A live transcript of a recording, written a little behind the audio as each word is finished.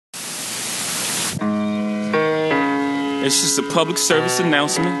It's just a public service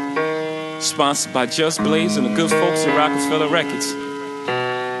announcement, sponsored by Just Blaze and the good folks at Rockefeller Records.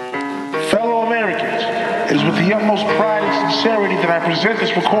 Fellow Americans, it is with the utmost pride and sincerity that I present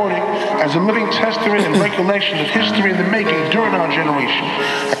this recording as a living testament and recollection of history in the making during our generation.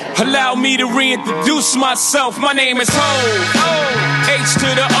 Allow me to reintroduce myself. My name is Ho, H to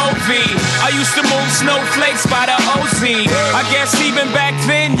the O-V. I used to move snowflakes by the OZ. I guess even back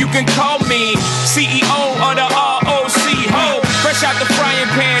then you can call me CEO of the ROC. Ho, fresh out the frying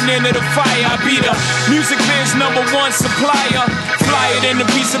pan into the fire. I be the music biz #1 supplier. Fly it in a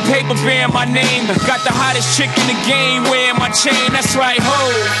piece of paper bearing my name. Got the hottest chick in the game wearing my chain. That's right, Ho.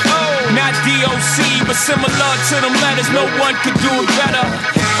 Not DOC, but similar to them letters. No one could do it better.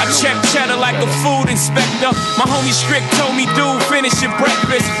 I check cheddar like a food inspector. My homie Strick told me, dude, finish your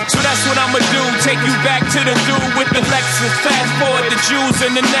breakfast. So that's what I'ma do. Take you back to the dude with the Lexus. Fast forward the jewels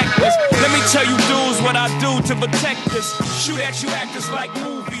and the necklace. Let me tell you dudes what I do to protect us. Shoot at you actors like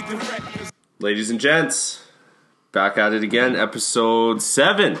movie directors. Ladies and gents, back at it again, episode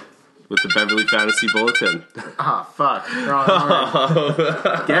 7 with the Beverly Fantasy Bulletin. Ah, fuck. Wrong.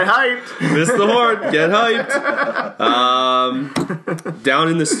 Get hyped. Miss the horn. Get hyped. Down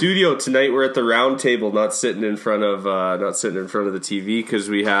in the studio tonight, we're at the round table, not sitting in front of the TV because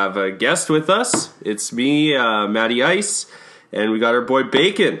we have a guest with us. It's me, Matty Ice, and we got our boy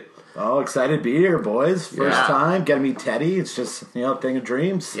Bacon. Oh, excited to be here, boys. First Yeah. time. Get to meet Teddy. It's just, a thing of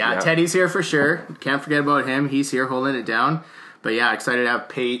dreams. Yeah, Teddy's here for sure. Can't forget about him. He's here holding it down. But yeah, excited to have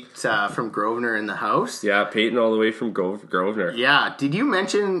Pate from Grosvenor in the house. Yeah, Peyton all the way from Grosvenor. Yeah. Did you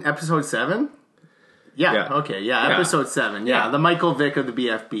mention episode 7? Yeah. Okay. Yeah. Episode 7. Yeah. The Michael Vick of the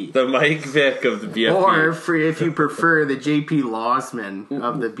BFB. The Mike Vick of the BFB. Or if you prefer, the JP Lawsman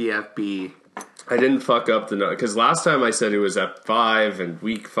of the BFB. I didn't fuck up the note because last time I said it was at 5 and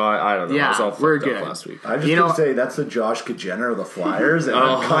week 5. I don't know. Yeah, I was all we're fucked good. up last week. I just gonna say that's the Josh Kajener of the Flyers, and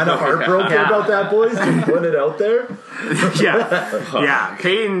I'm kind of heartbroken Yeah. about that, boys. Just put it out there. Yeah.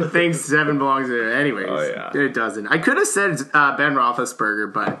 Peyton thinks 7 belongs there. Anyways, Oh, yeah. it doesn't. I could have said Ben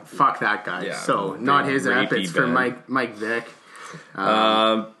Roethlisberger, but fuck that guy. Yeah, so not his app. rapey It's for Ben. Mike Vick.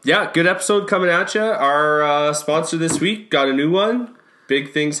 Yeah, good episode coming at you. Our sponsor this week got a new one.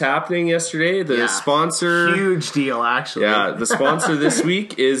 Big things happening yesterday. The Yeah. sponsor... Huge deal, actually. Yeah, the sponsor this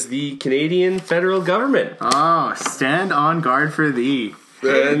week is the Canadian federal government. Oh, stand on guard for thee.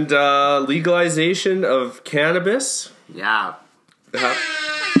 And legalization of cannabis. Yeah.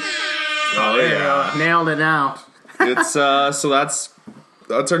 Oh, There you go. Nailed it now. It's so that's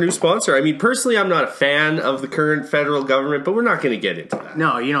our new sponsor. I mean, personally, I'm not a fan of the current federal government, but we're not going to get into that.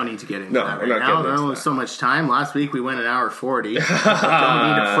 No, you don't need to get into No, that we're right not now. getting into There's that. so much time. Last week we went an hour 40. Don't need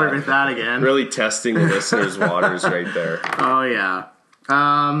to flirt with that again. Really testing the listeners' waters right there. Oh, yeah.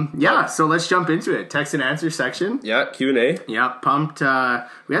 Yeah, so let's jump into it. Text and answer section. Yeah, Q&A. Yeah, pumped.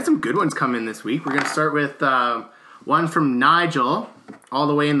 We had some good ones come in this week. We're going to start with one from Nigel, all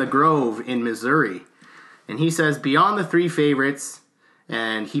the way in the Grove in Missouri. And he says, beyond the 3 favorites,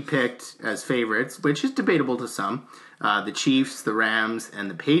 and he picked as favorites, which is debatable to some, the Chiefs, the Rams, and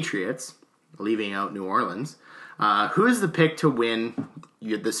the Patriots, leaving out New Orleans. Who is the pick to win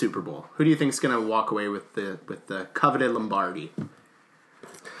the Super Bowl? Who do you think is going to walk away with the coveted Lombardi?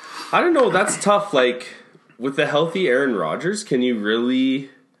 I don't know. That's tough. Like, with the healthy Aaron Rodgers, can you really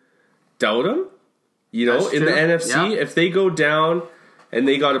doubt him? You know, That's in the true. NFC, Yeah. if they go down and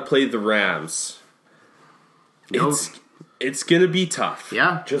they got to play the Rams, Nope. it's going to be tough.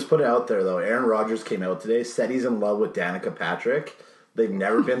 Yeah. Just put it out there, though. Aaron Rodgers came out today, said he's in love with Danica Patrick. They've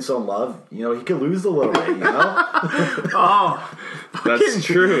never been so in love. You know, he could lose a little bit, you know? Oh, That's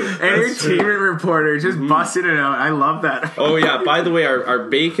true. entertainment reporter just busting it out. I love that. Oh, yeah. By the way, our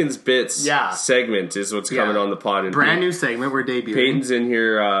Bacon's Bits Yeah. segment is what's coming on the pod. And Brand new segment we're debuting. Peyton's in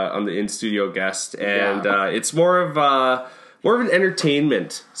here on the in-studio guest, and Yeah. it's more of an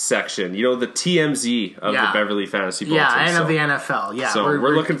entertainment section. You know, the TMZ of the Beverly Fantasy Bulletin. Yeah, and so. of the NFL. Yeah, So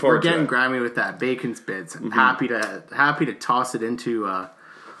we're looking forward We're to getting it. grimy with that Bacon's Bits. I'm happy to toss it into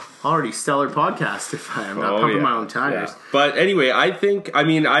already stellar podcast if I'm not pumping my own tires. Yeah. But anyway, I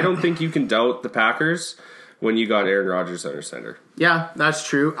don't think you can doubt the Packers when you got Aaron Rodgers under center. Yeah, that's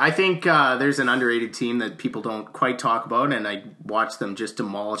true. I think there's an underrated team that people don't quite talk about, and I watched them just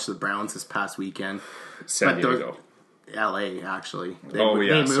demolish the Browns this past weekend. San But those- Diego. LA, actually. They Yeah,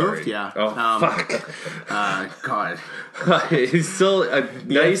 moved, sorry. yeah. Oh, fuck. God. He's still a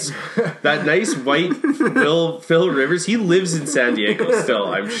nice, that nice white Phil Rivers. He lives in San Diego still,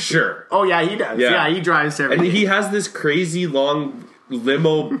 I'm sure. Oh, yeah, he does. Yeah. Yeah, he drives every And day. he has this crazy long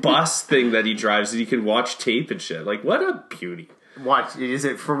limo bus thing that he drives that he can watch tape and shit. Like, what a beauty. Is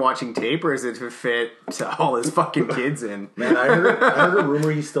it for watching tape or is it to fit all his fucking kids in? Man, I heard a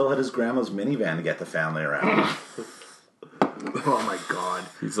rumor he still had his grandma's minivan to get the family around. Oh my god.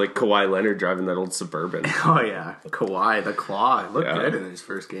 He's like Kawhi Leonard driving that old Suburban. Oh yeah, Kawhi, the claw, looked Yeah. good in his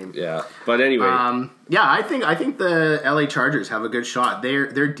first game. Yeah, but anyway, Yeah, I think the LA Chargers have a good shot.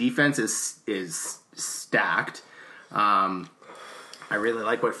 Their defense is stacked. I really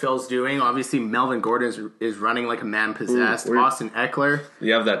like what Phil's doing. Obviously, Melvin Gordon is running like a man possessed. Austin Eckler.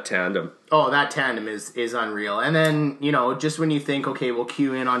 you have that tandem. Oh, that tandem is unreal. And then, just when you think, okay, we'll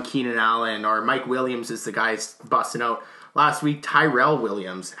cue in on Keenan Allen or Mike Williams is the guy busting out. Last week, Tyrell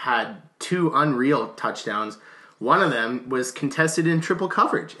Williams had 2 unreal touchdowns. One of them was contested in triple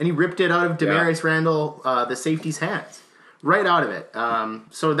coverage, and he ripped it out of Demarius Randall, the safety's hands. Right out of it.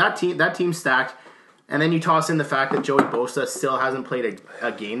 So that team's stacked. And then you toss in the fact that Joey Bosa still hasn't played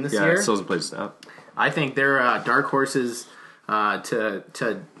a game this year. Yeah, still hasn't played a snap. I think they're dark horses to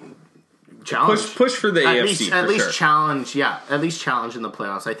challenge. Push for the AFC. At least challenge. Yeah, at least challenge in the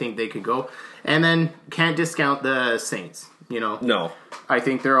playoffs. I think they could go. And then can't discount the Saints. No. I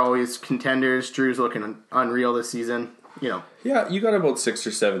think they're always contenders. Drew's looking unreal this season. Yeah, you got about 6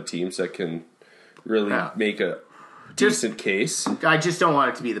 or 7 teams that can really make a decent case. I just don't want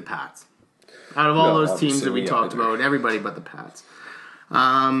it to be the Pats. Out of all those teams that we talked either. about, everybody but the Pats.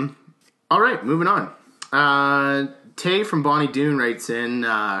 All right, moving on. Tay from Bonnie Doon writes in,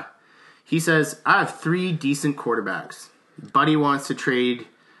 he says, I have 3 decent quarterbacks. Buddy wants to trade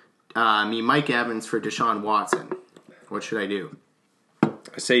me Mike Evans for Deshaun Watson. What should I do?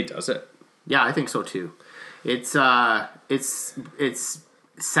 I say he does it. Yeah, I think so too. It's sad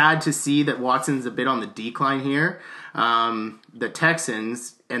to see that Watson's a bit on the decline here. The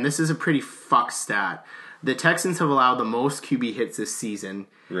Texans, and this is a pretty fucked stat, the Texans have allowed the most QB hits this season.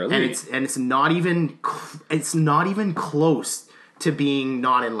 Really? And it's not even close to being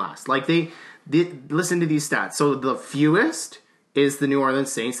not in last. Like they listen to these stats. So the fewest is the New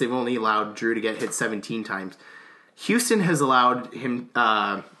Orleans Saints. They've only allowed Drew to get hit 17 times. Houston has allowed him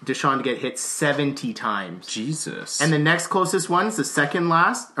Deshaun to get hit 70 times. Jesus. And the next closest ones, the second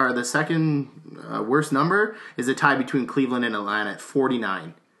worst number, is a tie between Cleveland and Atlanta at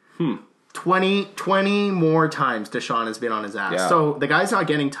 49. 20 more times Deshaun has been on his ass. Yeah. So the guy's not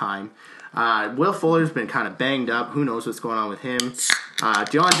getting time. Will Fuller's been kind of banged up. Who knows what's going on with him?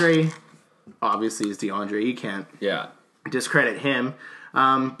 DeAndre, obviously, is DeAndre. You can't discredit him.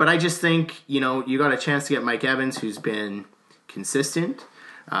 But I just think, you got a chance to get Mike Evans, who's been consistent.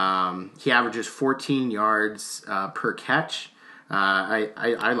 He averages 14 yards per catch.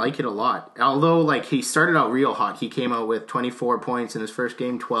 I like it a lot. Although, he started out real hot. He came out with 24 points in his first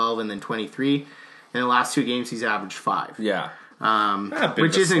game, 12, and then 23. In the last 2 games, he's averaged 5. Yeah.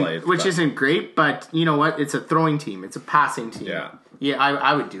 Which isn't great, but you know what? It's a throwing team. It's a passing team. Yeah. Yeah,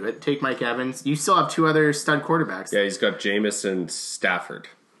 I would do it. Take Mike Evans. You still have 2 other stud quarterbacks. Yeah, he's got Jameis and Stafford.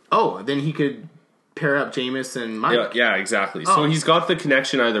 Oh, then he could pair up Jameis and Mike. Yeah, exactly. Oh. So he's got the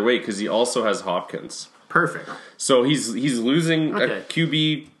connection either way because he also has Hopkins. Perfect. So he's losing Okay. a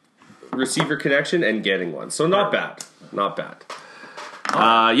QB receiver connection and getting one. So not bad. Not bad.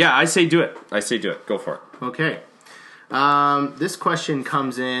 Yeah, I say do it. Go for it. Okay. This question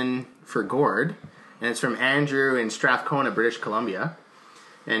comes in for Gord, and it's from Andrew in Strathcona, British Columbia.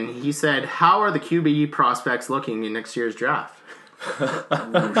 And he said, how are the QB prospects looking in next year's draft?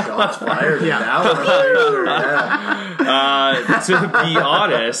 Shots fired. Yeah. To be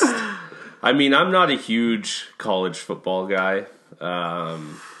honest, I mean, I'm not a huge college football guy.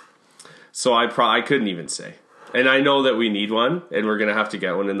 So I couldn't even say. And I know that we need one, and we're going to have to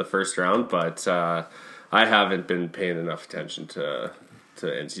get one in the first round, but I haven't been paying enough attention to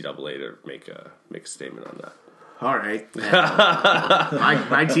NCAA to make a statement on that. All right.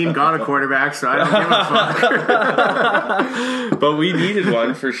 my team got a quarterback, so I don't give a fuck. But we needed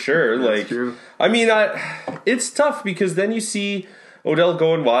one for sure. That's true. I mean, it's tough because then you see Odell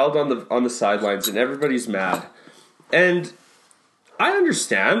going wild on the sidelines, and everybody's mad. And I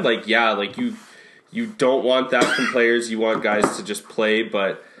understand, you don't want that from players. You want guys to just play,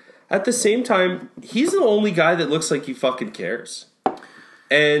 but at the same time, he's the only guy that looks like he fucking cares.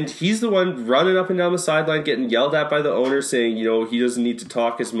 And he's the one running up and down the sideline, getting yelled at by the owner, saying, he doesn't need to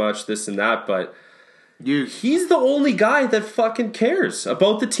talk as much, this and that. But he's the only guy that fucking cares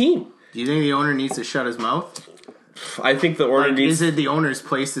about the team. Do you think the owner needs to shut his mouth? I think the owner needs... Is it the owner's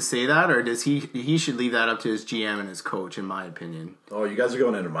place to say that, or does he should leave that up to his GM and his coach, in my opinion? Oh, you guys are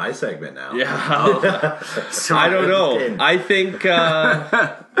going into my segment now. Yeah. I don't know.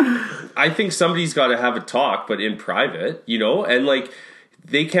 I think somebody's got to have a talk, but in private, and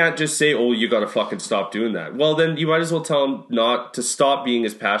they can't just say, "Oh, you got to fucking stop doing that." Well, then you might as well tell him not to stop being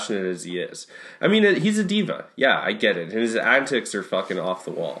as passionate as he is. I mean, he's a diva. Yeah, I get it, and his antics are fucking off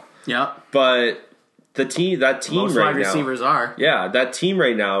the wall. Yeah. But that team Most right wide now, receivers are. yeah, that team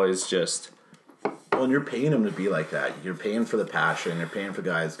right now is just. Well, and you're paying him to be like that. You're paying for the passion. You're paying for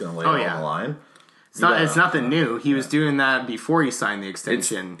guys going to lay it yeah. on the line. It's nothing new. He was doing that before he signed the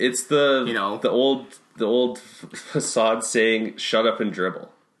extension. It's the the old facade saying "shut up and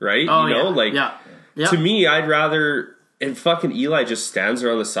dribble," right? To me, I'd rather. And fucking Eli just stands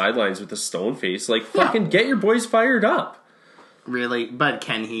there on the sidelines with a stone face. Like, fucking get your boys fired up. Really? But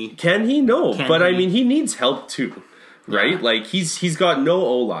can he? Can he? No. Can I he? mean, he needs help too. Right? Yeah. Like, he's got no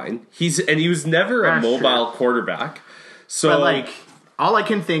O-line. He was never a mobile quarterback. So, But, like, all I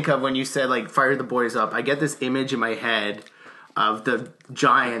can think of when you said, like, fire the boys up, I get this image in my head of the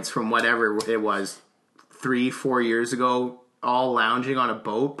Giants from whatever it was, 3-4 years ago, all lounging on a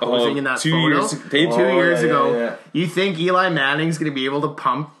boat, posing in that 2 photo. years- 2 years ago. Yeah. You think Eli Manning's going to be able to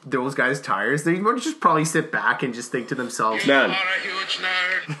pump those guys' tires? They would just probably sit back and just think to themselves, man, What a huge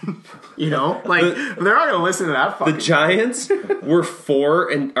nerd. you know, like, they're not going to listen to that fucking the Giants were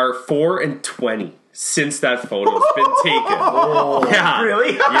 4-20 since that photo's been taken. Yeah.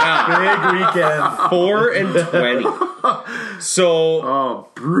 Really? Yeah. Big weekend. 4-20. So Oh,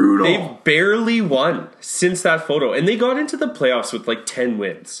 brutal. they've barely won since that photo. And they got into the playoffs with like 10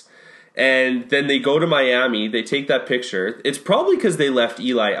 wins. And then they go to Miami, they take that picture. It's probably because they left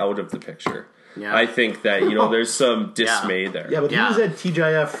Eli out of the picture. Yeah. I think that, there's some dismay there. Yeah, but Yeah. he was at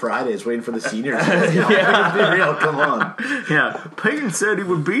TGIF Fridays waiting for the seniors. Yeah, real. Come on. Yeah, Peyton said he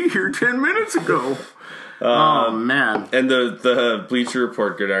would be here 10 minutes ago. Oh, man. And the Bleacher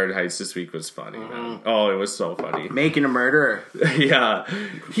Report Goddard Heights this week was funny, man. Oh, it was so funny. Making a murderer. Yeah.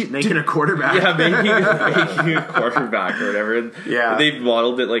 Making a quarterback. Yeah, making a quarterback or whatever. And Yeah. They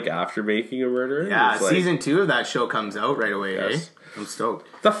modeled it like after making a murderer. Yeah, It's like, season 2 of that show comes out right away, Yes. eh? I'm stoked.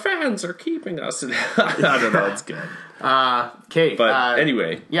 the fans are keeping us. I don't know. It's good. Okay. But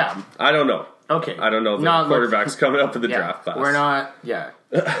anyway, Yeah. I don't know. Okay. I don't know the No, look, quarterbacks coming up in the yeah, draft class. We're not. Yeah.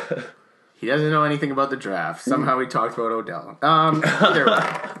 He doesn't know anything about the draft. Somehow we talked about Odell. Either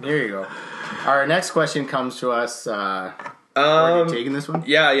way. Here you go. Our next question comes to us. Are you taking this one?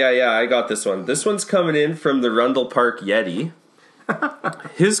 Yeah. I got this one. This one's coming in from the Rundle Park Yeti.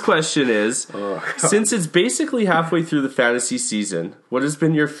 His question is, since it's basically halfway through the fantasy season, what has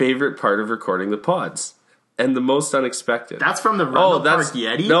been your favorite part of recording the pods? And the most unexpected? That's from the Rundle Park that's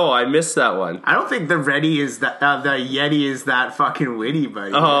Yeti? No, I missed that one. I don't think the Yeti is that fucking witty,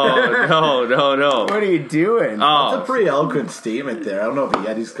 buddy. Oh, no. What are you doing? That's a Oh, pretty eloquent statement there. I don't know if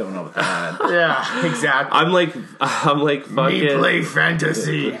Yeti's coming up with that. Yeah, exactly. I'm like Me fucking. play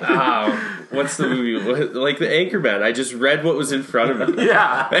fantasy. What's the movie? Like the Anchorman. I just read what was in front of me.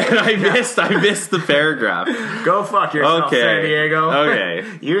 Yeah. And I missed the paragraph. Go fuck yourself, Okay. San Diego. Okay.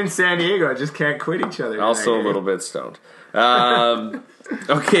 You and San Diego just can't quit each other. Also a tonight, eh? little bit stoned.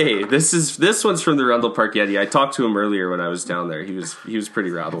 Okay, this one's from the Rundle Park Yeti. I talked to him earlier when I was down there. He was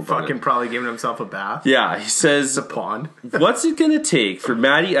pretty rattled about Fucking it. probably giving himself a bath. Yeah, he says, The pond. what's it gonna take for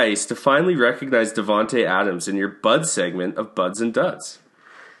Matty Ice to finally recognize Devontae Adams in your Bud segment of Buds and Duds?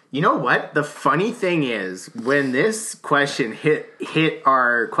 You know what? The funny thing is, when this question hit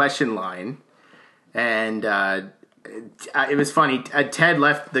our question line, and it was funny. Ted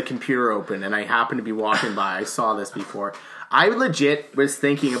left the computer open, and I happened to be walking by. I saw this before. I legit was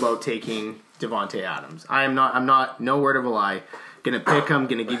thinking about taking Devontae Adams. I'm not. No word of a lie. Gonna pick him.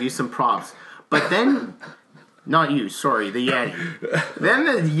 Gonna give you some props. But then. Not you, sorry, the Yeti. Then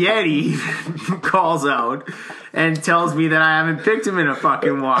the Yeti calls out and tells me that I haven't picked him in a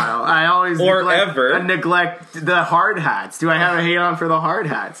fucking while. I always Or neglect, ever. I neglect the hard hats. Do I have a hate on for the hard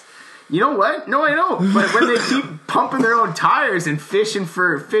hats? You know what? No, I don't. But when they keep pumping their own tires and fishing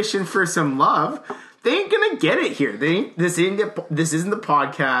for some love, they ain't gonna get it here. This isn't the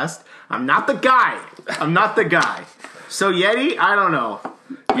podcast. I'm not the guy. So Yeti, I don't know.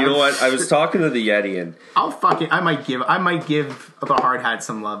 You know what? I was talking to the Yeti, and I might give the hard hat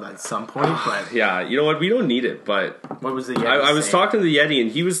some love at some point, but yeah, you know what? We don't need it, but what was the Yeti I was saying? talking to the Yeti,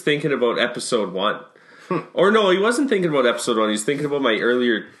 and he was thinking about episode 1. Or no, he wasn't thinking about episode 1. He's thinking about my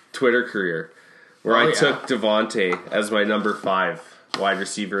earlier Twitter career, where I took Devontae as my number 5 wide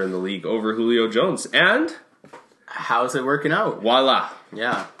receiver in the league over Julio Jones, and How's it working out? voila,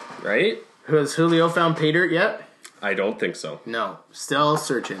 Yeah. right? Has Julio found pay dirt yet? I don't think so. No. Still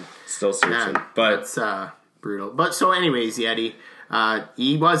searching. Still searching, Man, but it's brutal. But so anyways, Yeti,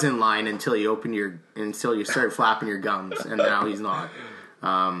 he was in line until you started flapping your gums, and now he's not.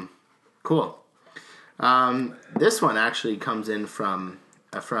 Cool. This one actually comes in from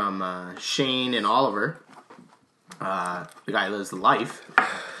from Shane and Oliver. The guy lives the life.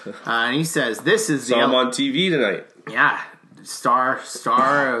 And he says, this is Saw him on TV tonight. Yeah, star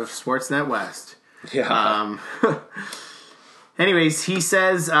of Sportsnet West. Yeah. Anyways, he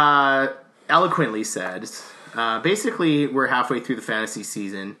says, eloquently says, basically, we're halfway through the fantasy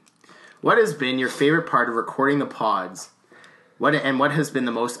season. What has been your favorite part of recording the pods? What has been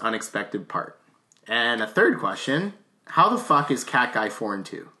the most unexpected part? And a third question, how the fuck is Cat Guy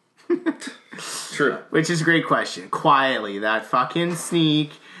 4-2? True. Which is a great question. Quietly, that fucking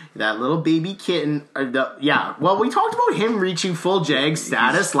sneak, that little baby kitten. Well, we talked about him reaching full Jag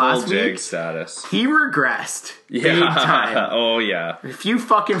status last week. Full Jag status. He regressed. Yeah. Big time. Oh, yeah. A few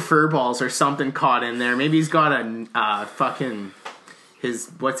fucking fur balls or something caught in there. Maybe he's got a fucking...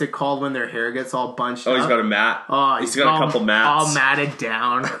 what's it called when their hair gets all bunched up? Oh, he's got a mat. Oh, he's got a couple mats. All matted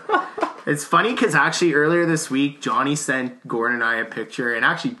down. It's funny because actually earlier this week, Johnny sent Gordon and I a picture, and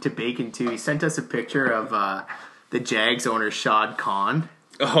actually to Bacon too, he sent us a picture of the Jags owner, Shad Khan.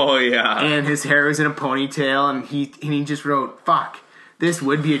 Oh, yeah. And his hair was in a ponytail, and he just wrote, fuck, this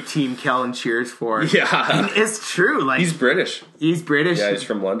would be a team Kellen cheers for. Yeah. And it's true. Like He's British. He's British. Yeah, he's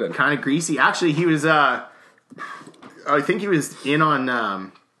from London. Kind of greasy. Actually, he was... I think he was in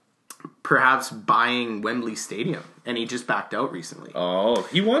on perhaps buying Wembley Stadium, and he just backed out recently. Oh,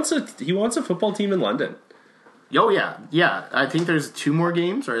 he wants a football team in London. Oh yeah. I think there's 2 more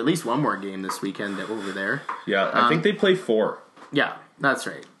games, or at least 1 more game this weekend over there. Yeah, I think they play 4. Yeah, that's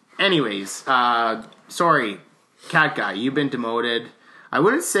right. Anyways, sorry, Cat Guy, you've been demoted. I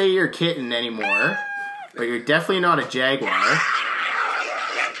wouldn't say you're a kitten anymore, but you're definitely not a jaguar.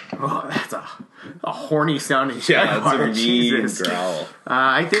 Oh, that's a horny sounding Yeah, jaguar. it's a mean Jesus. growl.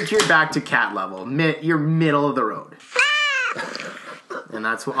 I think you're back to cat level. You're middle of the road. And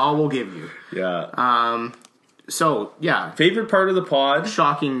that's all we'll give you. Yeah. So, yeah. Favorite part of the pod?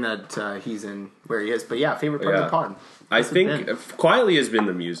 Shocking that he's in where he is. But yeah, favorite part of the pod. I think quietly has been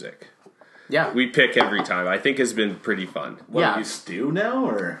the music. Yeah. We pick every time. I think has been pretty fun. What, you stew now,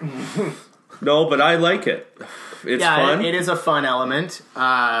 or? No, but I like it. It's fun. It is a fun element.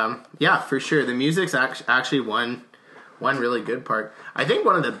 Yeah, for sure. The music's actually one really good part. I think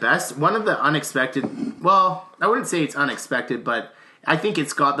one of the unexpected, well, I wouldn't say it's unexpected, but I think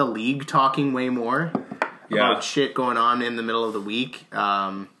it's got the league talking way more about shit going on in the middle of the week.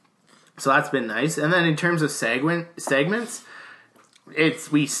 So that's been nice. And then in terms of segments,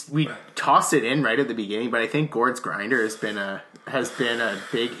 we tossed it in right at the beginning, but I think Gord's Grinder has been a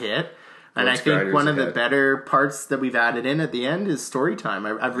big hit. And I think one of the better parts that we've added in at the end is story time.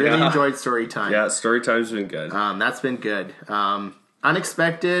 I've really enjoyed story time. Yeah, story time's been good. That's been good.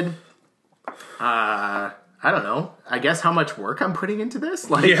 Unexpected. I don't know. I guess how much work I'm putting into this.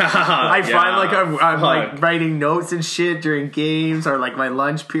 Like, I find like I'm like writing notes and shit during games, or like my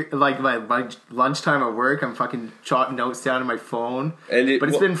my lunchtime at work. I'm fucking jotting notes down on my phone. But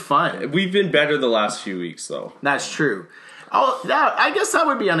it's been fun. We've been better the last few weeks, though. That's true. Oh, I guess that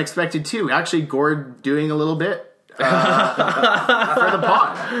would be unexpected too. Actually, Gord doing a little bit for the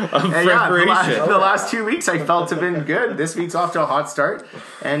pod. The last 2 weeks I felt have been good. This week's off to a hot start,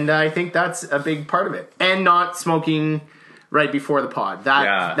 and I think that's a big part of it. And not smoking right before the pod.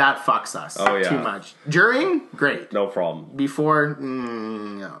 That fucks us too much. During, great. No problem. Before,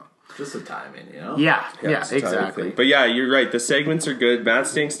 no. Just the timing, you know? Yeah, exactly. But yeah, you're right. The segments are good. Matt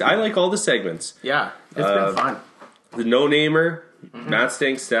Stinks. I like all the segments. Yeah, it's been fun. The no-namer, Matt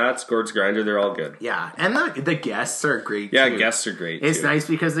Stinks Stats, Gord's Grinder, they're all good. Yeah, and the guests are great, Yeah, too. guests are great, It's too. nice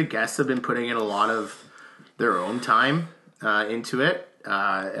because the guests have been putting in a lot of their own time into it,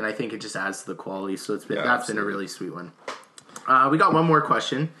 and I think it just adds to the quality, so that's been a really sweet one. We got one more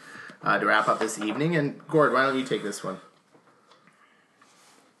question to wrap up this evening, and Gord, why don't you take this one?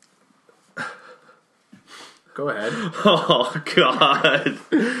 Go ahead. Oh, God.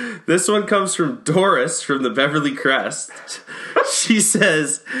 This one comes from Doris from the Beverly Crest. She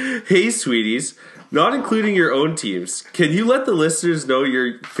says, "Hey, sweeties, not including your own teams, can you let the listeners know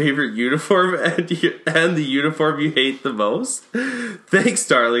your favorite uniform and the uniform you hate the most? Thanks,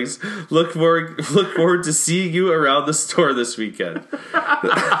 darlings. Look forward to seeing you around the store this weekend."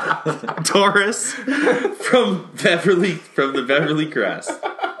 Doris from the Beverly Crest.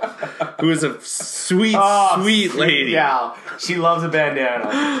 Who is a sweet lady. Yeah, she loves a bandana.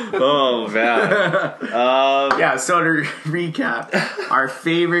 Oh, man. So to recap, our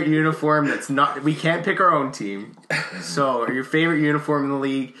favorite uniform we can't pick our own team. So your favorite uniform in the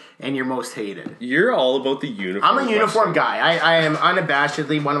league and your most hated. You're all about the uniform. I'm a uniform guy. I am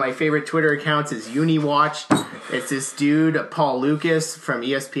unabashedly, one of my favorite Twitter accounts is UniWatch. It's this dude, Paul Lucas from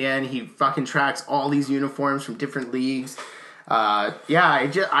ESPN. He fucking tracks all these uniforms from different leagues.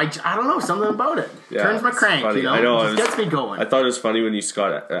 I don't know, something about it. Yeah, Turns my it's crank, funny. you know? I know, It just gets me going. I thought it was funny when you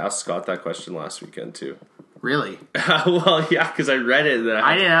asked Scott that question last weekend too. Really? Well, yeah, because I read it. And then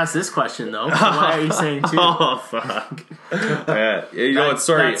I didn't ask this question, though. So why are you saying two? Oh fuck! Yeah, you know what?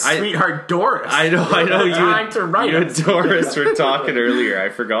 Sorry, That sweetheart Doris. I know. Trying to write You and it. Doris were talking earlier. I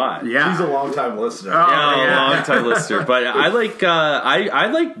forgot. Yeah. She's a long time listener. Yeah, long time listener. But I like I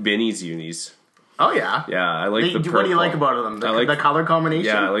like Binny's unis. Oh, yeah. Yeah, I like the purple. What do you like about them? The color combination?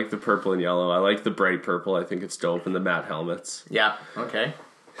 Yeah, I like the purple and yellow. I like the bright purple. I think it's dope, and the matte helmets. Yeah, okay.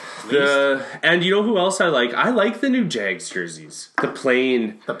 And you know who else I like? I like the new Jags jerseys. The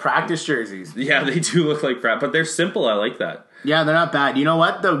plain. The practice jerseys. Yeah, they do look like crap, but they're simple. I like that. Yeah, they're not bad. You know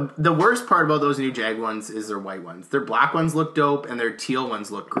what? The worst part about those new Jag ones is their white ones. Their black ones look dope, and their teal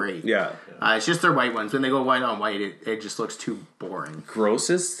ones look great. Yeah. It's just their white ones. When they go white on white, it just looks too boring.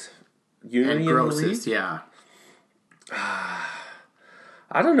 Grossest unity And in the grossest, league? yeah.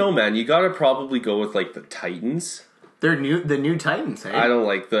 I don't know, man. You gotta probably go with like the Titans. The new Titans, hey? I don't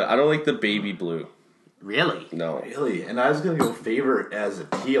like the baby blue. Really? No. Really? And I was going to go favorite as a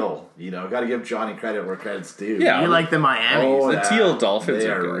teal. You know, got to give Johnny credit where credit's due. Yeah. You like the Miamis? Oh, The yeah. teal Dolphins They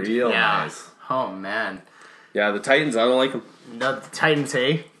are are good. real Yeah. nice. Oh, man. Yeah, the Titans. I don't like them. The Titans,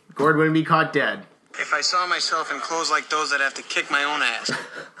 hey? Gord wouldn't be caught dead. If I saw myself in clothes like those, I'd have to kick my own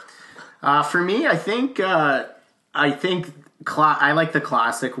ass. For me, I think I like the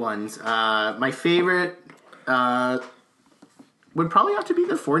classic ones. My favorite would probably have to be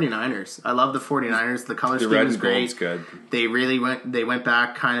the 49ers. I love the 49ers. The color The scheme red is and great. gold's good. They really went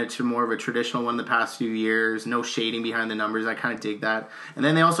back kind of to more of a traditional one the past few years. No shading behind the numbers. I kind of dig that. And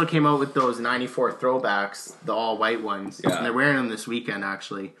then they also came out with those 94 throwbacks, the all white ones. Yeah. And they're wearing them this weekend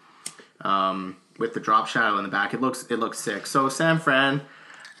actually. With the drop shadow in the back. It looks sick. So San Fran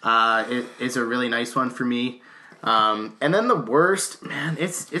it is a really nice one for me. And then the worst, man,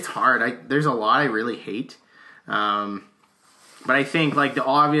 it's hard. There's a lot I really hate. But I think like the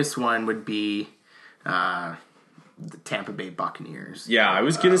obvious one would be the Tampa Bay Buccaneers. Yeah, I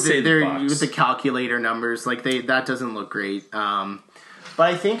was gonna say They're the Bucs. with the calculator numbers, like that doesn't look great. But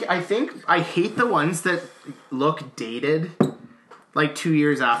I think I hate the ones that look dated, like 2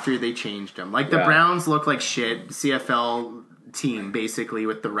 years after they changed them. Like the Yeah. Browns look like shit. CFL team basically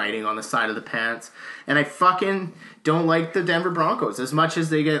with the writing on the side of the pants, and I fucking don't like the Denver Broncos as much as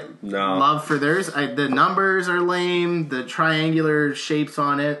they get love for theirs. The numbers are lame, the triangular shapes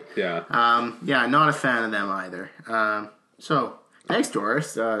on it. Yeah. Not a fan of them either. So thanks,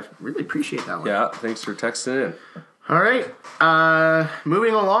 Doris. Really appreciate that one. Yeah, thanks for texting in. All right,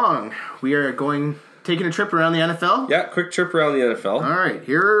 moving along, we are taking a trip around the NFL. Yeah, quick trip around the NFL. All right,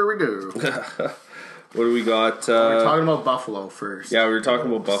 here we go. What do we got? We're talking about Buffalo first. Yeah, we were talking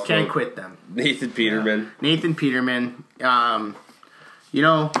about Buffalo. Can't quit them. Nathan Peterman. Nathan Peterman. For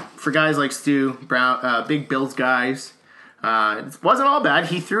guys like Stu Brown, big Bills guys, it wasn't all bad.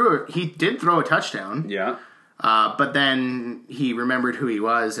 He did throw a touchdown. Yeah. But then he remembered who he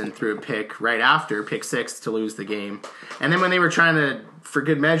was and threw a pick right after, pick 6 to lose the game. And then when they were trying to, for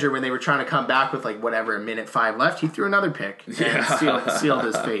good measure, when they were trying to come back with like whatever, 1:05 left, he threw another pick and sealed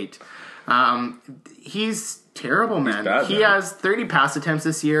his fate. He's terrible, man. Bad, he man. has 30 pass attempts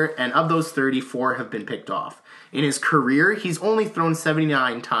this year, and of those 34 have been picked off. In his career, he's only thrown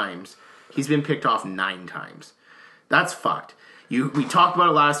 79 times. He's been picked off 9 times. That's fucked. We talked about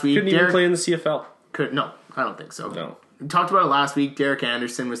it last week. Couldn't even play in the CFL. No, I don't think so. No. We talked about it last week. Derek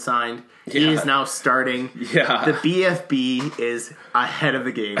Anderson was signed. He Yeah. is now starting. Yeah. The BFB is ahead of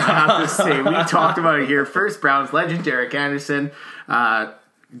the game. I have to say, we talked about it here. First Browns legend, Derek Anderson.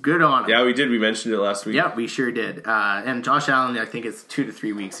 Good on him. Yeah, we did. We mentioned it last week. Yeah, we sure did. And Josh Allen, I think it's 2 to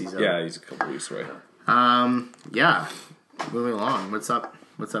 3 weeks he's out. Yeah, he's a couple weeks away. Yeah. Moving along. What's up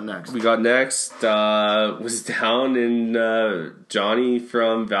next? We got next was down in Johnny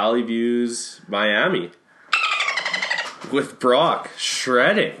from Valley Views, Miami. With Brock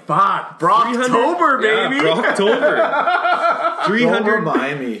shredding. Fuck. Brocktober, baby. Yeah, Brocktober. 300 Over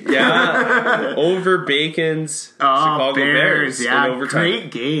Miami. Yeah, over Bacon's Chicago Bears Yeah, in overtime.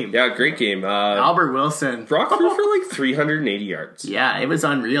 great game. Yeah, great game. Albert Wilson. Brock threw for like 380 yards. Yeah, it was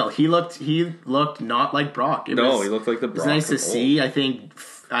unreal. He looked not like Brock. He looked like the It was Brock. nice to of old. see. I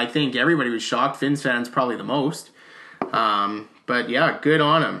think everybody was shocked. Finns fans probably the most. But yeah, good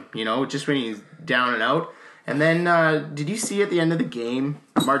on him. Just when he's down and out. And then, did you see at the end of the game,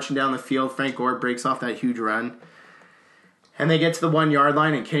 marching down the field, Frank Gore breaks off that huge run, and they get to the 1 yard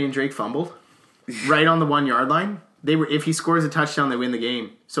line, and Kenyon Drake fumbled right on the 1 yard line. If he scores a touchdown, they win the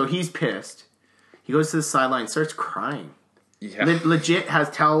game. So he's pissed. He goes to the sideline, starts crying. Yeah. Legit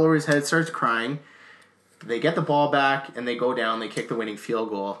has towel over his head, starts crying. they get the ball back and they go down, they kick the winning field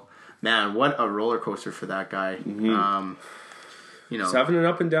goal. Man, what a roller coaster for that guy. You know, He's having an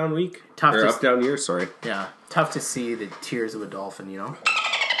up and down week. Tough Or to- up down year, sorry. yeah, tough to see the tears of a dolphin, you know?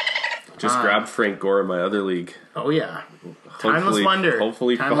 Just grabbed Frank Gore in my other league. Oh, yeah. Timeless wonder.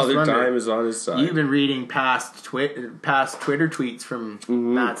 Hopefully Timeless Father wonder. Time is on his side. You've been reading past Twitter tweets from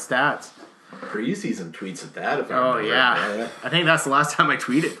Matt Stats. Preseason tweets at that. If I Oh, remember. yeah. I think that's the last time I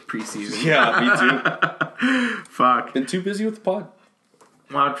tweeted preseason. Yeah, me too. Fuck. Been too busy with the pod.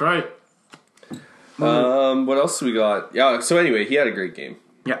 Well, that's right. What else do we got? Yeah, so anyway, he had a great game.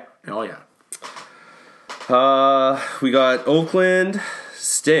 Yeah. Oh, yeah. We got Oakland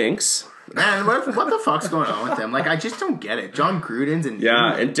stinks. Man, what the fuck's going on with them? Like, I just don't get it. John Gruden's and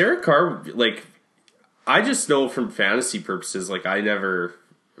Yeah, and Derek Carr, like, I just know from fantasy purposes, like, I never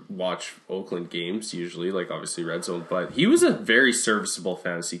watch Oakland games usually, like, obviously Red Zone, but he was a very serviceable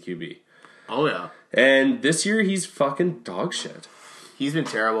fantasy QB. Oh, yeah. And this year, he's fucking dog shit. He's been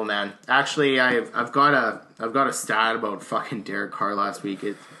terrible, man. Actually, I've got a stat about fucking Derek Carr last week.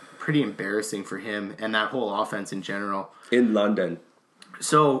 It's pretty embarrassing for him and that whole offense in general. In London.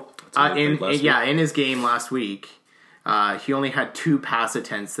 So, what he played last week. in his game last week, he only had 2 pass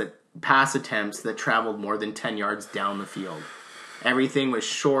attempts that traveled more than 10 yards down the field. Everything was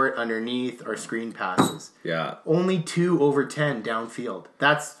short, underneath, or screen passes. Yeah. Only 2 over 10 downfield.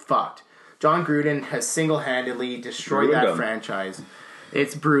 That's fucked. John Gruden has single-handedly destroyed Ruined that him. franchise.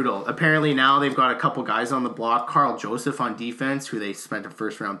 It's brutal. Apparently now they've got a couple guys on the block. Carl Joseph on defense, who they spent a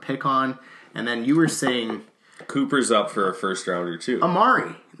first-round pick on. And then you were saying Cooper's up for a first rounder, too.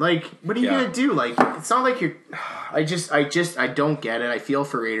 Amari. Like, what are you Yeah. gonna do? Like, it's not like you're. I don't get it. I feel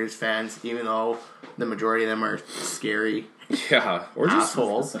for Raiders fans, even though the majority of them are scary. Yeah. Or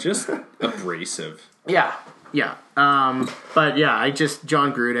Assholes. just abrasive. Yeah, yeah. But yeah,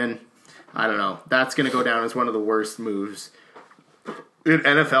 John Gruden. I don't know. That's gonna go down as one of the worst moves in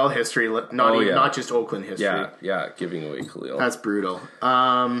NFL history. Not just Oakland history. Yeah, giving away Khalil. That's brutal.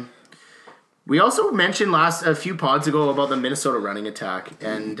 We also mentioned a few pods ago about the Minnesota running attack,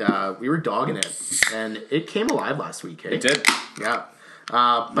 and we were dogging it, and it came alive last week. Hey? It did. Yeah,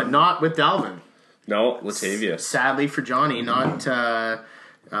 but not with Dalvin. No, Latavius. Sadly for Johnny, not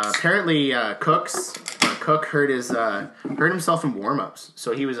apparently Cook hurt himself in warm-ups,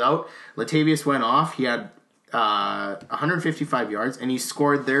 so he was out. Latavius went off. He had 155 yards, and he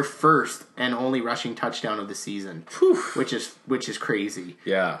scored their first and only rushing touchdown of the season, which is crazy.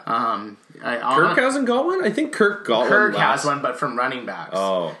 Yeah. Kirk hasn't got one? I think Kirk got one. Kirk has one, but from running backs.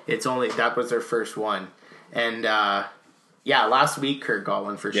 Oh. That was their first one, and last week Kirk got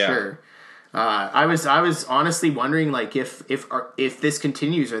one for sure. I was honestly wondering, like, if this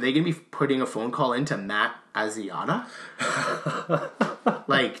continues, are they going to be putting a phone call into Matt Asiata?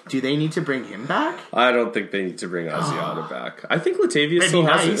 Like, do they need to bring him back? I don't think they need to bring Asiata back. I think Latavius That'd still be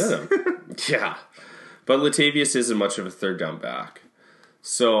has nice. it in him. Yeah. But Latavius isn't much of a third down back.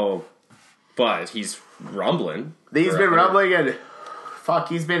 So, but he's rumbling. He's been rumbling, and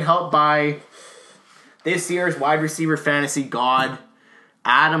he's been helped by this year's wide receiver fantasy god,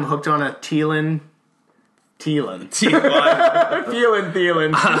 Adam, hooked on a Thielen. Whatever.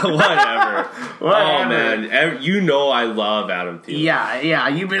 Oh, man. You know I love Adam Thielen. Yeah,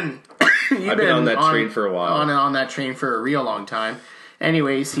 you've been I've been on that train for a while. On that train for a real long time.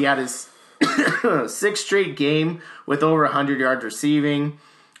 Anyways, he had his 6th straight game with over 100 yards receiving.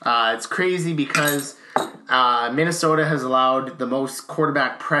 It's crazy because Minnesota has allowed the most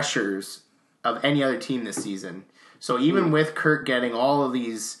quarterback pressures of any other team this season. So even with Kirk getting all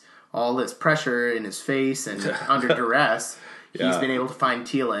this pressure in his face and under duress, he's been able to find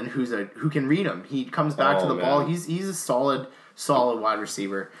Thielen, who can read him. He comes back to the ball. He's a solid wide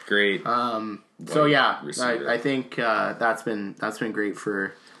receiver. Great. So yeah, receiver. I think that's been great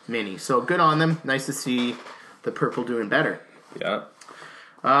for Minnie. So good on them. Nice to see the purple doing better. Yeah.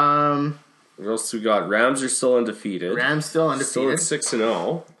 What else we got? Rams are still undefeated. Rams still undefeated. Still at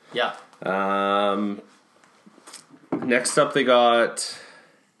 6-0. Yeah. Next up, they got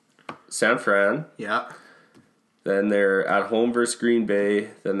San Fran. Yeah. Then they're at home versus Green Bay.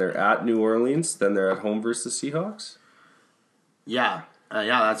 Then they're at New Orleans. Then they're at home versus the Seahawks. Yeah.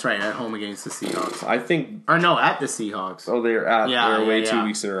 That's right. At home against the Seahawks. I think. Or no, at the Seahawks. Oh, they're at. They're away 2 yeah.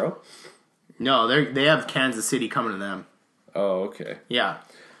 weeks in a row. No, they have Kansas City coming to them. Oh, okay. Yeah.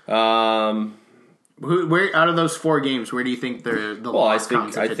 Well, Where out of those 4 games, where do you think the loss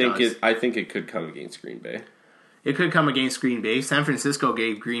comes? I think it could come against Green Bay. It could come against Green Bay. San Francisco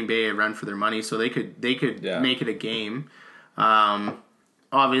gave Green Bay a run for their money, so they could make it a game.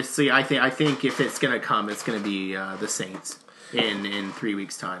 Obviously, I think if it's gonna come, it's gonna be the Saints in 3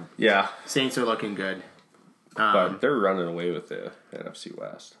 weeks' time. Yeah. Saints are looking good. But they're running away with the NFC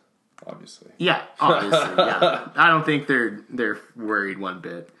West, obviously. Yeah, obviously. Yeah, I don't think they're worried one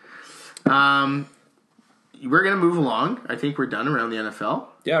bit. We're gonna move along. I think we're done around the NFL.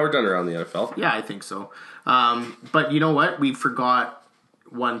 Yeah, we're done around the NFL. Yeah, I think so. But you know what? We forgot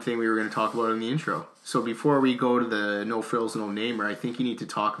one thing we were going to talk about in the intro. So before we go to the No Frills, No Namer, I think you need to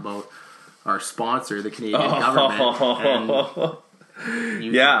talk about our sponsor, the Canadian government.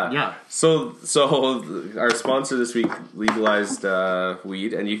 Yeah. So our sponsor this week legalized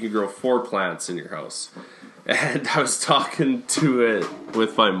weed, and you can grow 4 plants in your house. And I was talking to it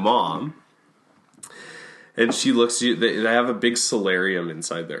with my mom, and she looks. They have a big solarium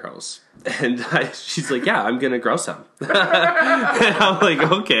inside their house, and she's like, "Yeah, I'm gonna grow some." And I'm like,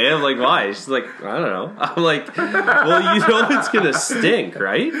 "Okay." I'm like, "Why?" She's like, "I don't know." I'm like, "Well, you know it's gonna stink,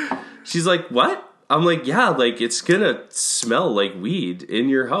 right?" She's like, "What?" I'm like, "Yeah, like it's gonna smell like weed in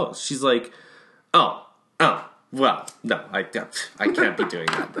your house." She's like, "Oh, well, no, I can't be doing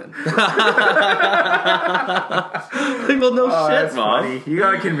that then." Like, well, no shit, Mom. Funny. You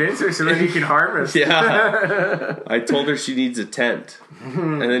gotta convince her so then you can harvest. Yeah. I told her she needs a tent.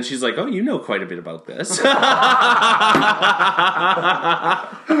 And then she's like, "Oh, you know quite a bit about this." Oh,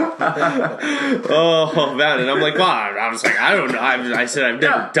 man. And I'm like, "Well," I was like, "I don't know." I said, "I've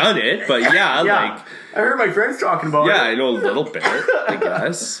never done it, but yeah. Like, I heard my friends talking about it. yeah, I know a little bit, I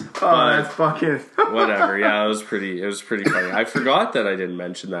guess." That's fucking... Whatever. Yeah, it was pretty funny. I forgot that I didn't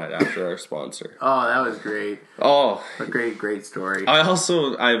mention that after our sponsor. Oh, that was great. Oh. A great story.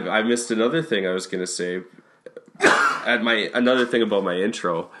 I missed another thing I was going to say. Another thing about my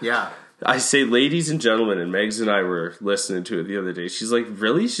intro. Yeah. I say ladies and gentlemen, and Megs and I were listening to it the other day. She's like,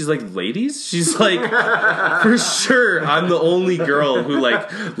 "Really?" She's like, "Ladies?" She's like, "For sure, I'm the only girl who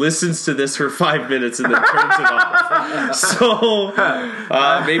like listens to this for 5 minutes and then turns it off." So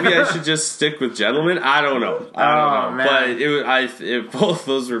maybe I should just stick with gentlemen. I don't know. Man. But both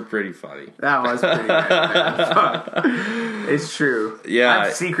those were pretty funny. That was pretty good, man. It's true. Yeah.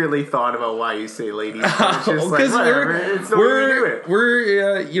 I've secretly thought about why you say ladies. It's just like, Because whatever. It's the way we do it.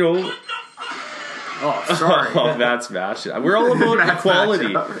 we're you know. Oh, sorry. Oh, that's mash. We're all about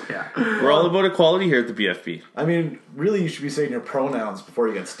equality. Yeah. We're all about equality here at the BFB. I mean, really, you should be saying your pronouns before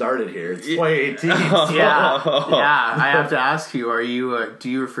you get started here. It's 2018. Yeah. I have to ask you: are you?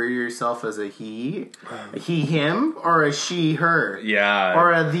 Do you refer to yourself as a he, him, or a she, her? Yeah.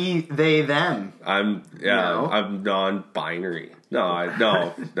 Or a they, them? I'm know? I'm non-binary. No, I'm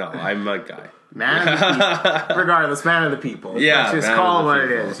a guy. Man of the people. Regardless, man of the people. Yeah, Let's just man call of it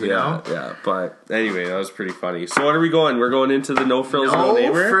the what people. it is, you know? Yeah, but anyway, that was pretty funny. So what are we going? We're going into the No Frills, No No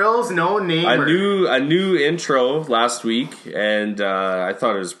Namer? frills, no namer. A new intro last week, and I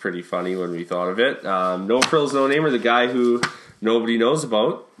thought it was pretty funny when we thought of it. No Frills, No Namer, the guy who nobody knows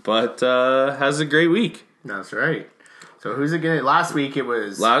about, but has a great week. That's right. So who's it gonna? Last week it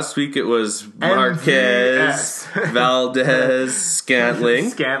was Marquez, Valdez, Scantling.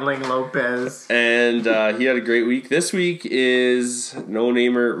 Scantling Lopez. And he had a great week. This week is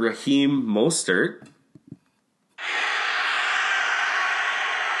no-namer Raheem Mostert.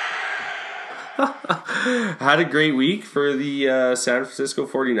 Had a great week for the San Francisco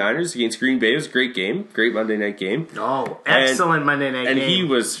 49ers against Green Bay. It was a great game. Great Monday night game. Oh, excellent Monday night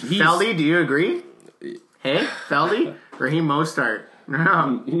game. And Feldy, do you agree? Hey, Feldy? Raheem Mostert.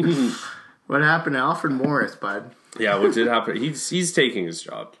 What happened to Alfred Morris, bud? Yeah, what did happen? He's taking his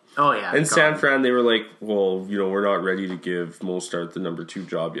job. Oh, yeah. And San Fran, they were like, "Well, you know, we're not ready to give Mostert the number 2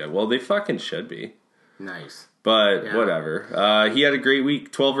 job yet." Well, they fucking should be. Nice. But whatever. He had a great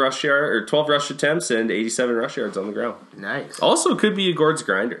week. 12 rush attempts and 87 rush yards on the ground. Nice. Also could be a Gord's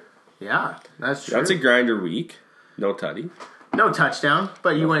grinder. Yeah, that's true. That's a grinder week. No tutty. No touchdown,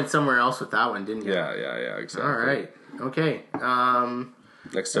 but you went somewhere else with that one, didn't you? Yeah, exactly. All right. Okay.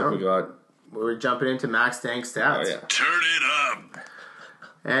 Next up, we got... We're jumping into Max Dank stats. Oh, yeah. Turn it up.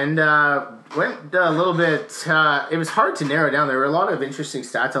 And went a little bit... it was hard to narrow down. There were a lot of interesting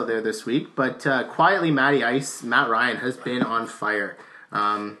stats out there this week, but quietly, Matt Ryan has been on fire.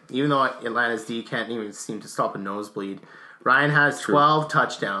 Even though Atlanta's D can't even seem to stop a nosebleed. Ryan has 12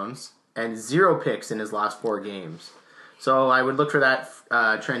 touchdowns and 0 picks in his last 4 games. So I would look for that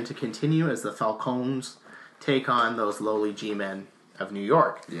trend to continue as the Falcons take on those lowly G-men of New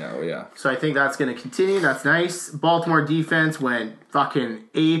York. Yeah, oh yeah. So I think that's going to continue. That's nice. Baltimore defense went fucking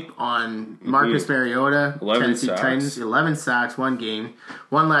ape on Marcus Mariota. 11 Tennessee sacks. Titans, 11 sacks, 1 game.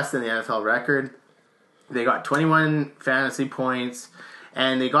 1 less than the NFL record. They got 21 fantasy points.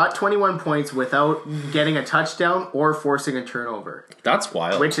 And they got 21 points without getting a touchdown or forcing a turnover. That's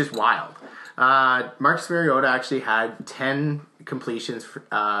wild. Which is wild. Marcus Mariota actually had 10 completions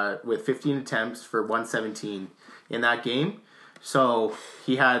with 15 attempts for 117 in that game. So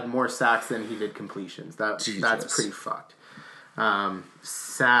he had more sacks than he did completions. That's pretty fucked.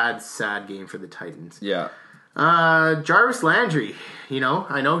 Sad game for the Titans. Yeah. Jarvis Landry,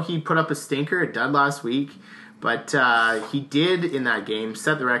 I know he put up a stinker, a dud last week, but he did in that game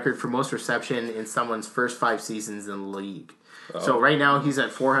set the record for most reception in someone's first 5 seasons in the league. Oh. So right now he's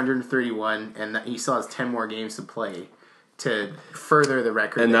at 431, and he still has 10 more games to play to further the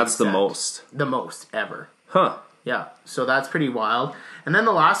record. And that's the most. The most ever. Huh. Yeah, so that's pretty wild. And then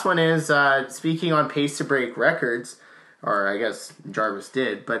the last one is, speaking on pace to break records, or I guess Jarvis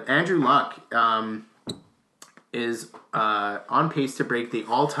did, but Andrew Luck is on pace to break the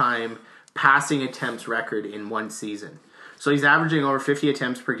all-time passing attempts record in one season. So he's averaging over 50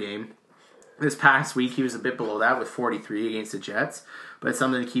 attempts per game. This past week he was a bit below that with 43 against the Jets, but it's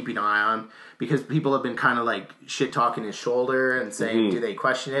something to keep an eye on because people have been kind of like shit-talking his shoulder and saying, do they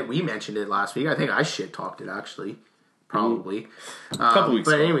question it? We mentioned it last week. I think I shit-talked it, actually. Probably. A couple weeks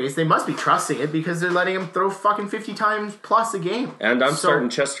But ago. anyways, they must be trusting it because they're letting him throw fucking 50 times plus a game. And I'm starting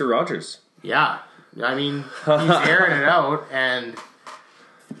Chester Rogers. Yeah. I mean, he's airing it out, and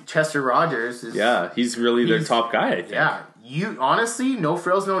Chester Rogers is... Yeah, he's really their top guy, I think. Yeah. Honestly, no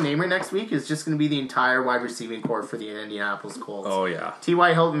frills, no namer next week is just going to be the entire wide receiving core for the Indianapolis Colts. Oh, yeah.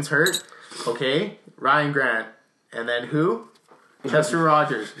 T.Y. Hilton's hurt. Okay. Ryan Grant. And then who? Chester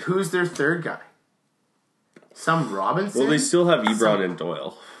Rogers. Who's their third guy? Some Robinson? Well, they still have Ebron and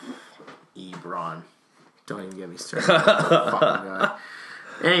Doyle. Ebron. Don't even get me started. Fucking guy.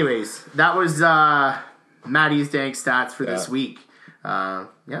 Anyways, that was Maddie's Dank stats for this week.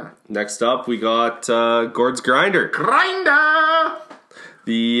 Yeah. Next up, we got Gord's Grinder. Grinder!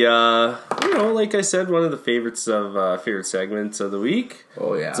 The, like I said, one of the favorite segments of the week.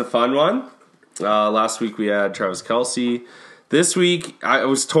 Oh, yeah. It's a fun one. Last week we had Travis Kelce. This week, I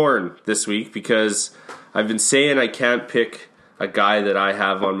was torn this week because I've been saying I can't pick a guy that I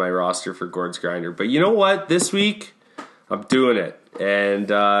have on my roster for Gord's Grinder. But you know what? This week, I'm doing it. And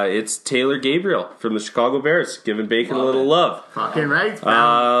it's Taylor Gabriel from the Chicago Bears, giving Bacon a little love. Fucking right.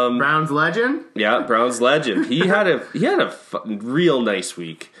 Browns legend. Yeah, Browns legend. He had a real nice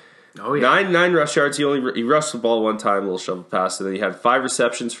week. Oh yeah. Nine rush yards. He rushed the ball one time, a little shovel pass, and then he had 5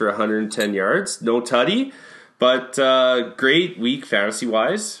 receptions for 110 yards. No tutty, but great week fantasy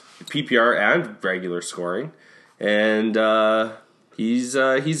wise, PPR and regular scoring. And he's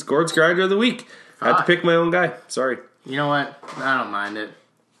Gord's Grinder of the week. I had to pick my own guy. Sorry. You know what? I don't mind it.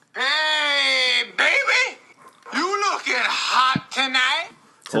 Hey, baby! You looking hot tonight?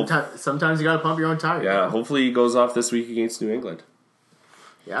 Sometimes you gotta pump your own tire. Yeah, hopefully he goes off this week against New England.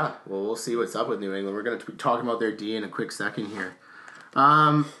 Yeah, well, we'll see what's up with New England. We're going to be talking about their D in a quick second here.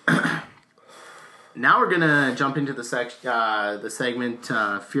 Now we're going to jump into the segment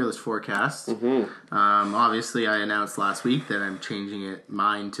Fearless Forecast. Mm-hmm. Obviously, I announced last week that I'm changing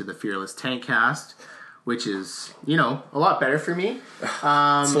mine to the Fearless Tankcast, which is, a lot better for me. It's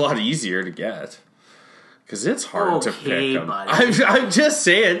a lot easier to get. Because it's hard to pick them. Buddy. I'm just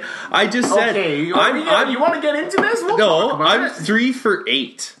saying. I just said. Okay, you want to get into this? We'll talk about I'm it. 3 for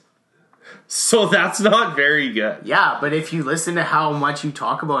 8. So that's not very good. Yeah, but if you listen to how much you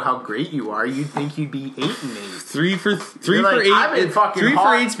talk about how great you are, you'd think you'd be 8 and 8. 3 for 8. I've been fucking 3 hot.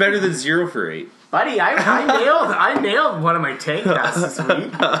 for 8's better than 0 for 8. Buddy, I nailed one of my tank casts this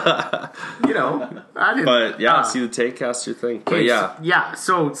week. I didn't. But see the tank cast your thing. But yeah.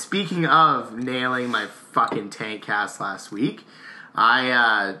 So speaking of nailing my fucking tank cast last week,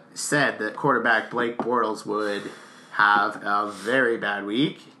 I said that quarterback Blake Bortles would have a very bad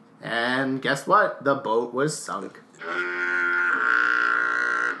week, and guess what? The boat was sunk.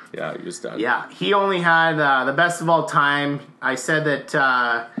 Yeah, he was done. Yeah, he only had the best of all time. I said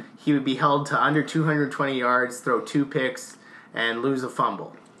that he would be held to under 220 yards, throw 2 picks, and lose a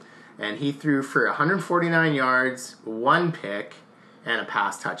fumble. And he threw for 149 yards, 1 pick, and a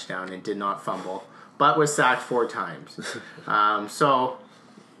pass touchdown, and did not fumble, but was sacked 4 times. So,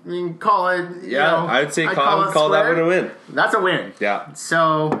 I mean, call it. I'd say call that one a win. That's a win. Yeah.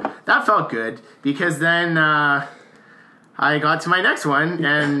 So that felt good because then I got to my next one,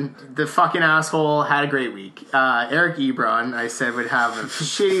 and the fucking asshole had a great week. Eric Ebron, I said, would have a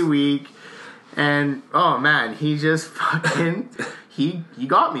shitty week, and oh man, he just fucking he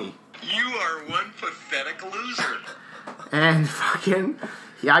got me. You are one pathetic loser. And fucking,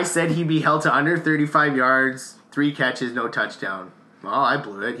 I said he'd be held to under 35 yards, 3 catches, no touchdown. Well, I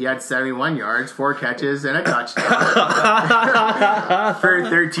blew it. He had 71 yards, 4 catches, and a touchdown for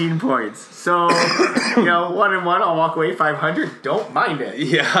 13 points. So, 1-1, I'll walk away 500. Don't mind it.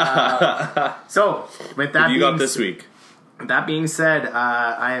 Yeah. So, with that, you got this week. That being said,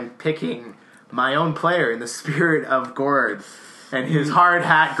 I am picking my own player in the spirit of Gord and his hard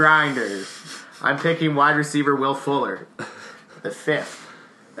hat grinders. I'm picking wide receiver Will Fuller, the 5th.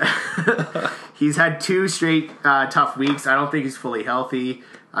 He's had 2 straight tough weeks. I don't think he's fully healthy.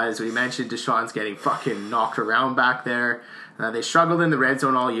 As we mentioned, Deshaun's getting fucking knocked around back there. They struggled in the red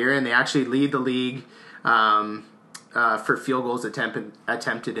zone all year, and they actually lead the league for field goals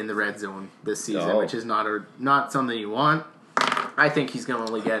attempted in the red zone this season, which is not something you want. I think he's going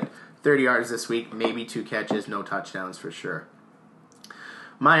to only get 30 yards this week, maybe 2 catches, no touchdowns for sure.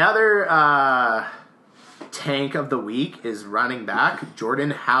 My other tank of the week is running back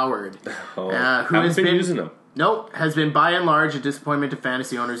Jordan Howard, who has been using him. Nope, has been by and large a disappointment to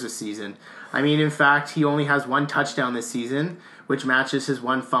fantasy owners this season. I mean, in fact, he only has 1 touchdown this season, which matches his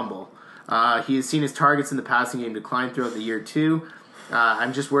 1 fumble. He has seen his targets in the passing game decline throughout the year too.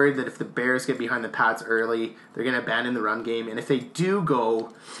 I'm just worried that if the Bears get behind the Pats early, they're going to abandon the run game. And if they do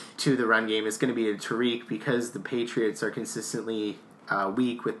go to the run game, it's going to be a Tariq because the Patriots are consistently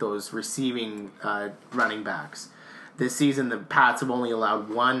weak with those receiving running backs. This season, the Pats have only allowed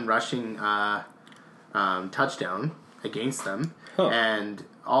 1 rushing touchdown against them. And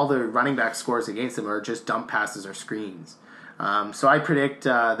all the running back scores against them are just dump passes or screens. So I predict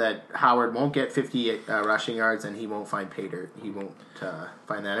that Howard won't get 50 rushing yards and he won't find Pater. He won't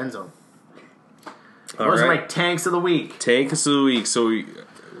find that end zone. Those are my tanks of the week. Tanks of the week. So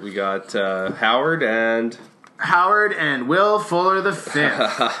we got Howard and Will Fuller the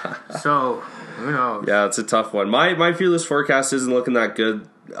 5th. So who knows? Yeah, it's a tough one. My fearless forecast isn't looking that good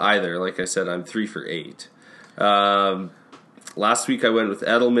either. Like I said, I'm 3 for 8. Last week I went with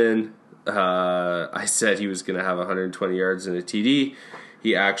Edelman. I said he was going to have 120 yards and a TD.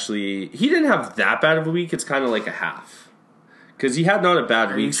 He didn't have that bad of a week. It's kind of like a half. Because he had not a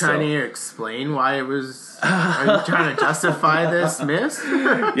bad week. Are you trying to explain why it was... Are you trying to justify this miss?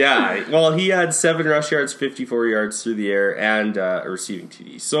 Yeah. Well, he had 7 rush yards, 54 yards through the air, and a receiving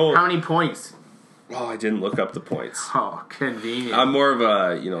TD. So how many points? Oh, I didn't look up the points. Oh, convenient. I'm more of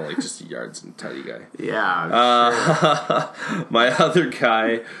a, like just a yards and tutty guy. Yeah. Sure. My other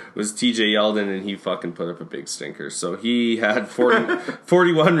guy was TJ Yeldon, and he fucking put up a big stinker. So he had 41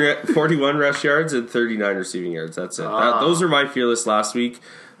 rush yards and 39 receiving yards. That's it. Those are my fearless last week.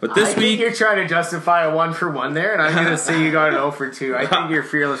 But this week, you're trying to justify a 1 for 1 there, and I'm going to say you got an 0 for 2. I think you're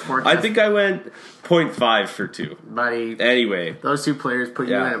fearless for 2. I think I went 0.5 for 2. Buddy. Anyway. Those 2 players put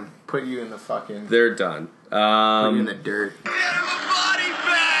you in the fucking... They're done. Put you in the dirt.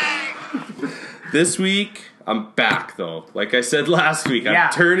 This week, I'm back, though. Like I said last week,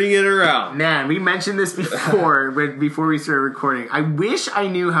 I'm turning it around. Man, we mentioned this before we started recording. I wish I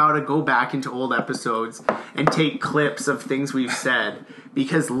knew how to go back into old episodes and take clips of things we've said,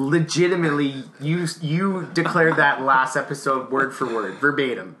 because legitimately, you declared that last episode word for word,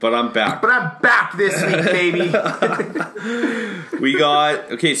 verbatim. But I'm back. But I'm back this week, baby. We got...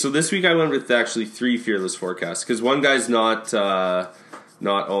 Okay, so this week I went with actually 3 fearless forecasts, because one guy's not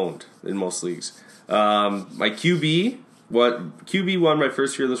owned in most leagues. My QB one, my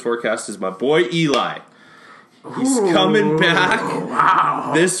first fearless forecast is my boy Eli. He's coming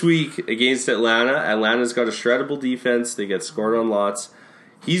back this week against Atlanta. Atlanta's got a shreddable defense. They get scored on lots.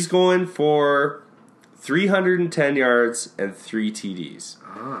 He's going for 310 yards and 3 TDs.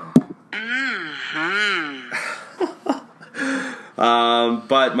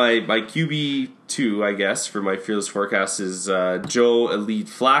 But my QB 2, I guess, for my fearless forecast is Joe Elite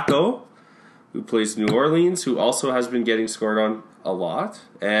Flacco, who plays New Orleans, who also has been getting scored on a lot.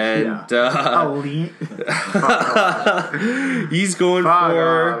 And Elite. He's going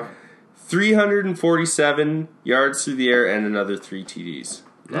for 347 yards through the air and another 3 TDs.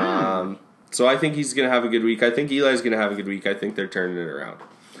 So I think he's going to have a good week. I think Eli's going to have a good week. I think they're turning it around.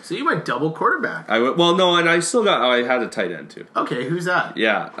 So you went double quarterback. And I had a tight end too. Okay, who's that?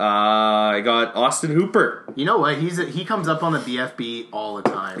 Yeah, I got Austin Hooper. You know what? He comes up on the BFB all the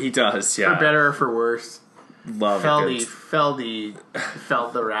time. He does, yeah. For better or for worse. Love it. Feldy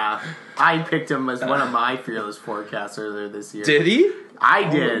felt the wrath. I picked him as one of my fearless forecasts earlier this year. Did he? I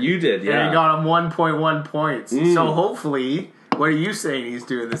did. You did, yeah. And I got him 1.1 points. So hopefully... What are you saying he's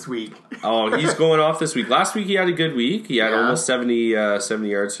doing this week? Oh, he's going off this week. Last week he had a good week. He had almost 70 yards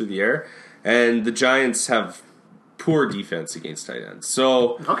through the air. And the Giants have poor defense against tight ends.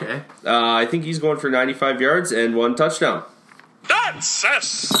 So okay, I think he's going for 95 yards and 1 touchdown. That's a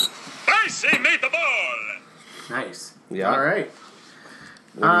spicy meatball. Nice. Yeah. All right.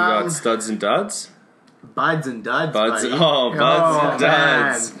 What do we got? Studs and duds? Buds and duds, Buds. buddy. Buds and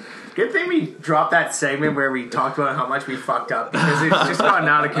duds. Man. Good thing we dropped that segment where we talked about how much we fucked up, because it's just gotten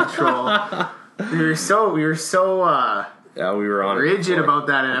out of control. We were so Yeah, we were on it rigid before. about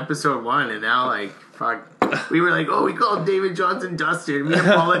that in episode 1, and now like fuck, we were like, oh, we called David Johnson Dustin. We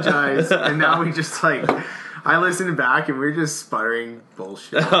apologize, and now we just like. I listened back and we're just sputtering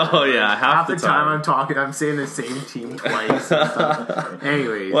bullshit. Oh yeah, half the time I'm talking, I'm saying the same team twice. And stuff.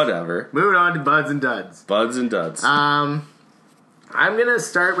 Anyways, Whatever. moving on to Buds and Duds. Buds and duds. I'm gonna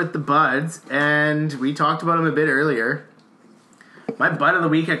start with the Buds, and we talked about him a bit earlier. My Bud of the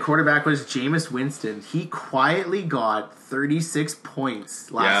week at quarterback was Jameis Winston. He quietly got 36 points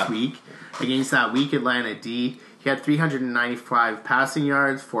last week against that weak Atlanta D. He had 395 passing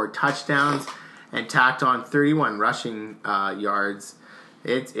yards, 4 touchdowns, and tacked on 31 rushing yards.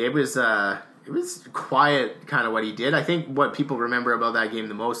 It was quiet, kind of what he did. I think what people remember about that game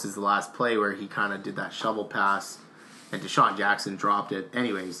the most is the last play where he kind of did that shovel pass, and Deshaun Jackson dropped it.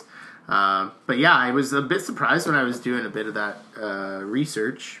 Anyways, but yeah, I was a bit surprised when I was doing a bit of that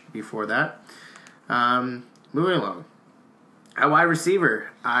research before that. Moving along, at wide receiver,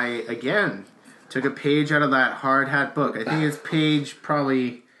 I again took a page out of that hard hat book. I think it's page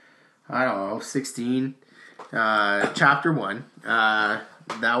probably, I don't know, 16, chapter 1.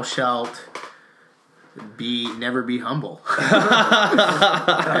 Thou shalt never be humble.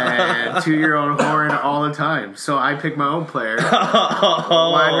 And to your own horn all the time. So I picked my own player.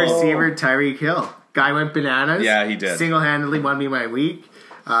 Wide receiver, Tyreek Hill. Guy went bananas. Yeah, he did. Single-handedly won me my week.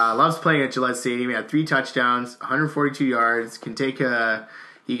 Loves playing at Gillette Stadium. He had 3 touchdowns, 142 yards. He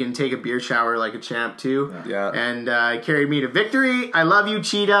can take a beer shower like a champ too. Yeah. And carried me to victory. I love you,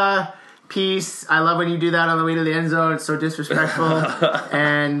 Cheetah. Peace. I love when you do that on the way to the end zone. It's so disrespectful.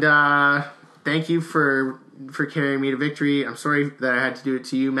 And thank you for carrying me to victory. I'm sorry that I had to do it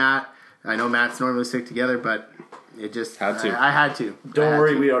to you, Matt. I know Matt's normally stick together, but it just Had to. I had to. Don't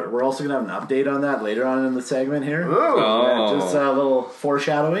worry, we're also going to have an update on that later on in the segment here. Oh. Just a little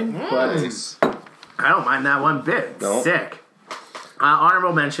foreshadowing. Nice. I don't mind that one bit. No. Sick.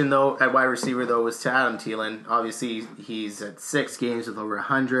 Honorable mention, though, at wide receiver, though, was to Adam Thielen. Obviously, he's at 6 games with over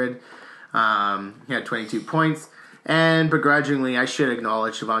 100. He had 22 points. And begrudgingly, I should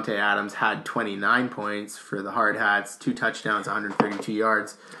acknowledge Devontae Adams had 29 points for the Hard Hats, 2 touchdowns, 132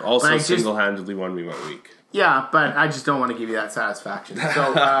 yards. Also single-handedly won me my week. Yeah, but I just don't want to give you that satisfaction.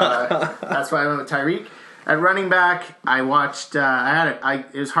 So that's why I went with Tyreek. At running back, I watched.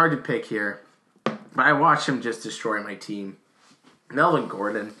 It was hard to pick here, but I watched him just destroy my team. Melvin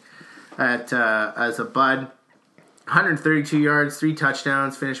Gordon as a Bud, 132 yards, 3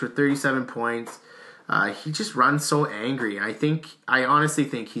 touchdowns, finished with 37 points. He just runs so angry. I honestly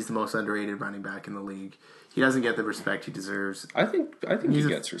think he's the most underrated running back in the league. He doesn't get the respect he deserves. I think he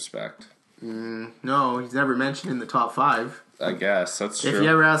gets respect. No, he's never mentioned in the top 5. I guess that's true. If you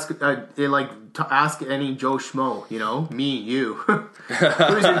ever ask any Joe Schmo, me, you,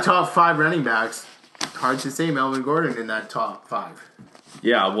 who's your top 5 running backs? Hard to say Melvin Gordon in that top 5.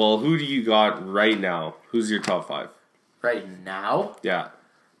 Yeah, well, who do you got right now? Who's your top 5? Right now, Yeah.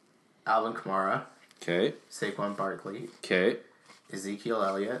 Alvin Kamara, Okay. Saquon Barkley, Okay. Ezekiel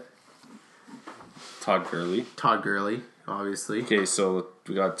Elliott, Todd Gurley. Todd Gurley, obviously, Okay, so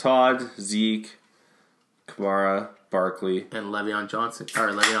we got Todd, Zeke, Kamara, Barkley, and Le'Veon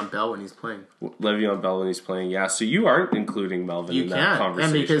Bell when he's playing. Le'Veon Bell when he's playing. Yeah, so you aren't including Melvin You in that can't,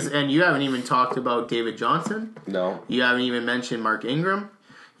 conversation. and you haven't even talked about David Johnson. No. You haven't even mentioned Mark Ingram.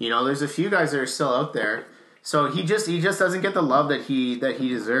 There's a few guys that are still out there. So he just doesn't get the love that he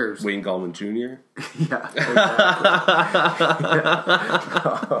deserves. Wayne Gallman Jr. Yeah, exactly.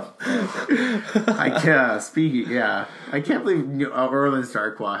 I can't believe Orleans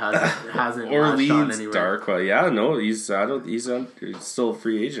Darkwa hasn't latched on anywhere. Darkwa. Yeah, no, he's still a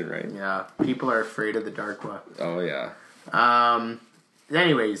free agent, right? Yeah, people are afraid of the Darkwa. Oh yeah.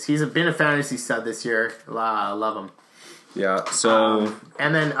 Anyways, he's been a fantasy stud this year. I love him. Yeah. So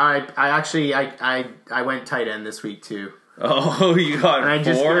and then I went tight end this week too. Oh, you got And I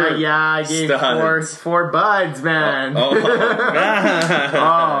gave studs. four buds, man. Oh,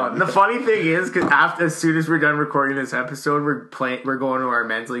 man. The funny thing is, because as soon as we're done recording this episode, we're going to our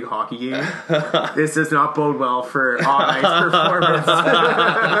men's league hockey game. This does not bode well for on-ice performance.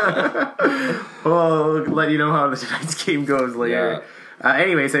 We'll let you know how tonight's game goes later. Yeah.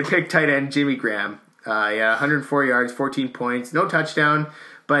 Anyways, I picked tight end Jimmy Graham. 104 yards, 14 points, no touchdown,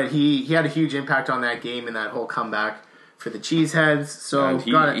 but he had a huge impact on that game and that whole comeback for the Cheeseheads. So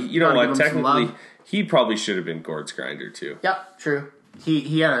technically, he probably should have been Gord's grinder too. Yep, true.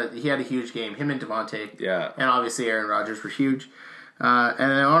 He had a huge game. Him and Devontae. Yeah. And obviously Aaron Rodgers were huge. And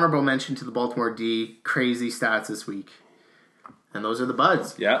an honorable mention to the Baltimore D. Crazy stats this week. And those are the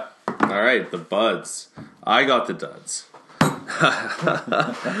buds. Yeah. All right, the buds. I got the duds.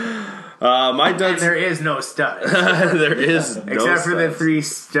 My And duds. there is no stud. There is no Except for the studs. 3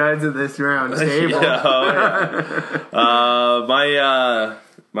 studs of this round table. Yeah, oh, yeah.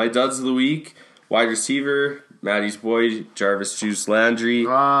 My duds of the week: wide receiver Matty's boy Jarvis Juice Landry.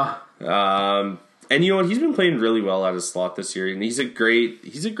 And you know what? He's been playing really well out of slot this year, and he's a great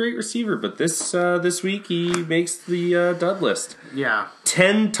receiver. But this week he makes the dud list. Yeah.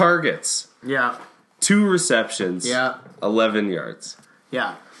 10 targets, Yeah. 2 receptions, Yeah. 11 yards.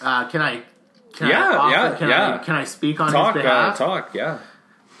 Yeah. Can I Yeah, can I speak on his behalf? Talk. Yeah.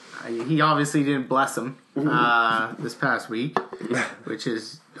 He obviously didn't bless him this past week, which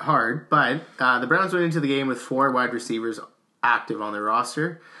is hard. But the Browns went into the game with 4 wide receivers active on their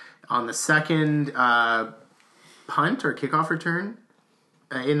roster. On the second punt or kickoff return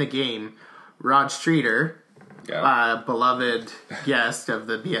in the game, Rod Streeter, beloved guest of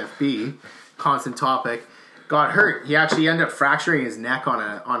the BFB, constant topic, got hurt. He actually ended up fracturing his neck on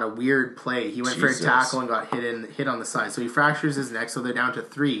a weird play. He went for a tackle and got hit on the side. So he fractures his neck, so they're down to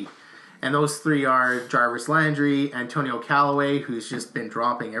 3. And those 3 are Jarvis Landry, Antonio Callaway, who's just been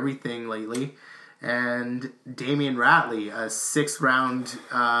dropping everything lately, and Damian Ratley, a 6th round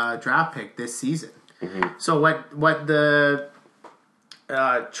draft pick this season. Mm-hmm. So what the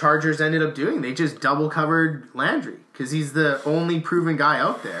Chargers ended up doing, they just double covered Landry because he's the only proven guy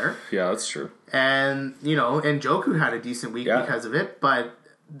out there. Yeah, that's true. And, and Njoku had a decent week because of it, but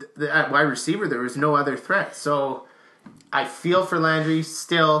at wide receiver, there was no other threat. So I feel for Landry.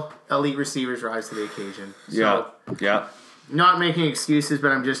 Still, elite receivers rise to the occasion. So, yeah. Not making excuses,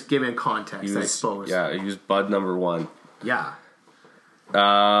 but I'm just giving context, I suppose. Yeah, he was Bud number 1. Yeah.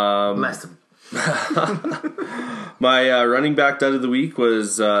 Bless him. My running back dud of the week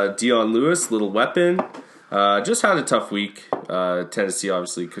was Dion Lewis, little weapon. Just had a tough week. Tennessee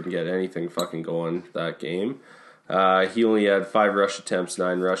obviously couldn't get anything fucking going that game. He only had 5 rush attempts,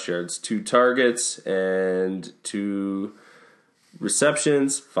 9 rush yards, 2 targets, and 2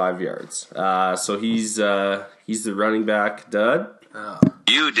 receptions, 5 yards. So he's the running back dud.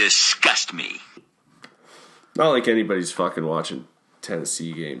 You disgust me. Not like anybody's fucking watching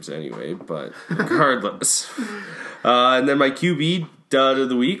Tennessee games anyway, but regardless. And then my QB dud of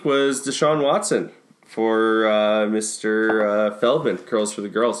the week was Deshaun Watson for Mr. Feldman, Curls for the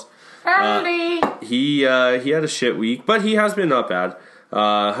Girls. He had a shit week, but he has been not bad.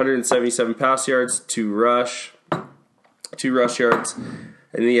 177 pass yards, 2 rush yards,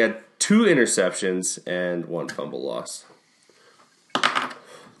 and he had 2 interceptions and 1 fumble loss.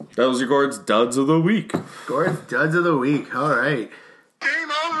 That was your Gord's duds of the week. Gord's duds of the week. All right.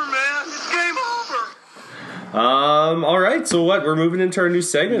 Game over, man. It's game over. All right. So what? We're moving into our new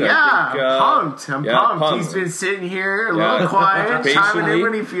segment. Yeah, I think, I'm pumped. He's been sitting here a little quiet, chiming in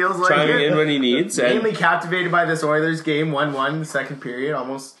when he feels like chiming it. in when he needs. Mainly captivated by this Oilers game, 1-1, second period,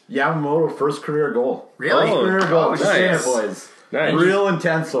 almost. Yamamoto, first career goal. Really? Oh, Career goal. nice. Just saying it, boys. Nice. Real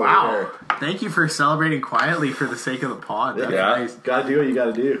intense over Wow. there. Thank you for celebrating quietly for the sake of the pod. That's Yeah. nice. Gotta do what you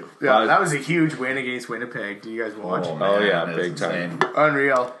gotta do. Yeah, that was a huge win against Winnipeg. Do you guys watch? Oh, yeah, that's big time. insane.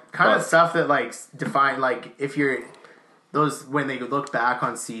 Unreal. Kind of But- stuff that define if you're those when they look back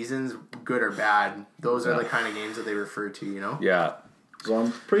on seasons, good or bad, those are the kind of games that they refer to, Yeah. So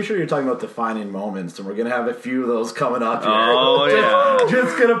I'm pretty sure you're talking about defining moments, and we're gonna have a few of those coming up here. Oh, yeah.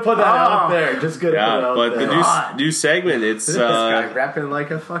 Just gonna put that out there. Just gonna put it Yeah, out but there. the new segment, it's This guy repping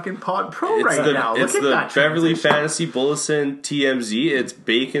like a fucking pod pro it's right the now. it's Look at the that Beverly transition. Fantasy Bulletin TMZ. It's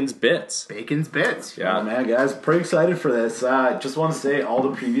Bacon's Bits. Bacon's bits. Yeah. Oh man, guys, pretty excited for this. Just want to say all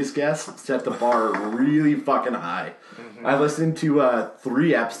the previous guests set the bar really fucking high. I listened to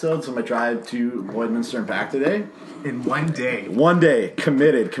 3 episodes on my drive to Lloydminster and back today. In one day. One day,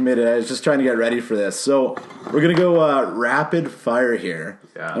 committed. I was just trying to get ready for this. So we're going to go rapid fire here.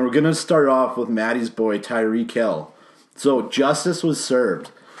 Yeah. And we're going to start off with Matty's boy, Tyreek Hill. So justice was served.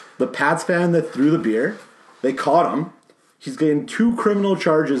 The Pats fan that threw the beer, they caught him. He's getting 2 criminal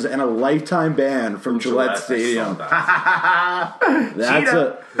charges and a lifetime ban from Gillette Stadium. That's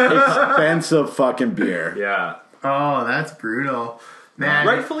a expensive fucking beer. Yeah. Oh, that's brutal. Man,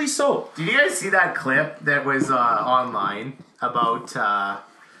 Rightfully so. did you guys see that clip that was online about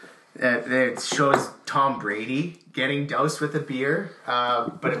it shows Tom Brady getting doused with a beer,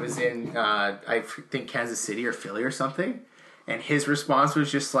 but it was in I think Kansas City or Philly or something, and his response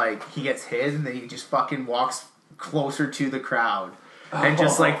was just he gets his and then he just fucking walks closer to the crowd and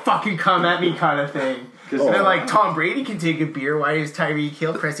just fucking come at me kind of thing. And then Tom Brady can take a beer, why is Tyreek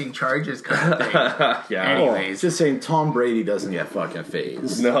Hill pressing charges kind of thing. Yeah. Anyways. Just saying Tom Brady doesn't get fucking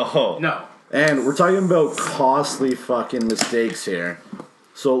phased. No. And we're talking about costly fucking mistakes here.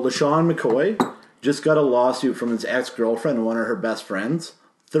 So LaShawn McCoy, just got a lawsuit from his ex-girlfriend and one of her best friends.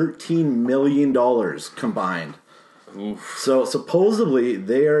 $13 million combined. Oof. So supposedly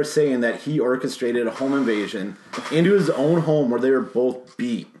they are saying that he orchestrated a home invasion into his own home where they were both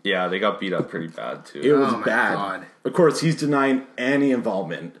beat. Yeah, they got beat up pretty bad too. It was my bad. God. Of course, he's denying any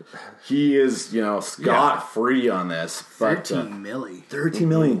involvement. He is, scot-free on this. But 13 milli. 13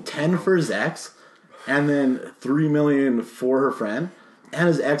 million, 10 for his ex, and then 3 million for her friend, and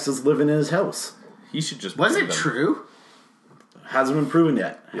his ex is living in his house. He should just. Was pay it them. true? Hasn't been proven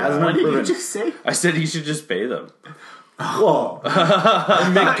yet. Hasn't What been did you proven. just say? I said he should just pay them. Whoa.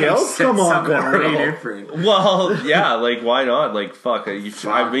 McGill? Come on, Something way Gordo. different. Well, yeah, like why not? Like fuck.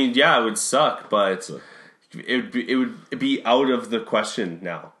 I mean, yeah, it would suck, but it would be out of the question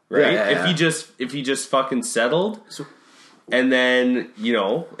now, right? Yeah. If he just fucking settled, and then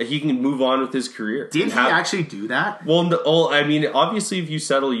he can move on with his career. Did And he actually do that? Well, I mean, obviously, if you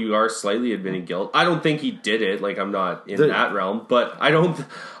settle, you are slightly admitting guilt. I don't think he did it. Like, I'm not in that realm, but I don't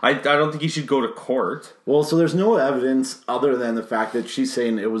think he should go to court. Well, so there's no evidence other than the fact that she's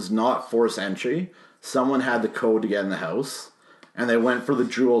saying it was not forced entry. Someone had the code to get in the house, and they went for the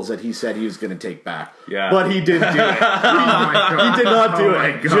jewels that he said he was going to take back. Yeah. But he didn't do it. He did not do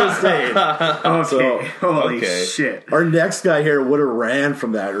it. Just saying. Okay. Holy okay. shit. Our next guy here would have ran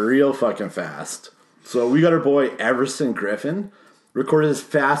from that real fucking fast. So we got our boy Everson Griffin. Recorded his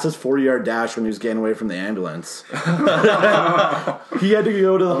fastest 40-yard dash when he was getting away from the ambulance. He had to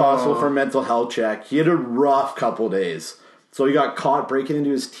go to the hospital for a mental health check. He had a rough couple days. So he got caught breaking into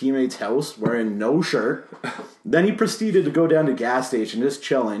his teammate's house wearing no shirt. Then he proceeded to go down to a gas station just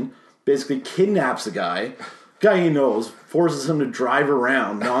chilling. Basically kidnaps the guy he knows, forces him to drive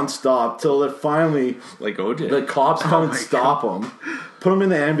around nonstop till that finally Like OJ. the cops come and stop him, put him in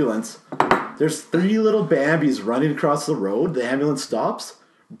the ambulance. There's 3 little Bambis running across the road. The ambulance stops,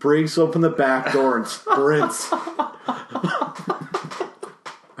 breaks open the back door, and sprints.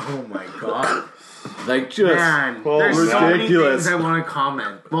 Oh my god. Like, just Man, there's so many ridiculous. things I want to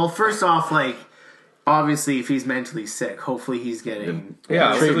comment. Well, first off, like, obviously, if he's mentally sick, hopefully he's getting Yeah,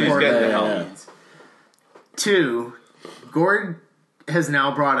 hopefully he's support getting that the he help. needs. 2, Gord has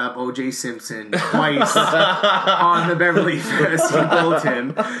now brought up O.J. Simpson twice on the Beverly Fest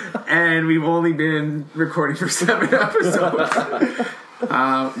Bulletin, and we've only been recording for 7 episodes.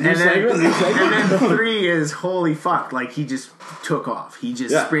 And then 3 is holy fuck, like he just took off. He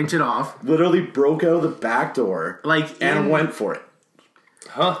just sprinted off. Literally broke out of the back door and went for it.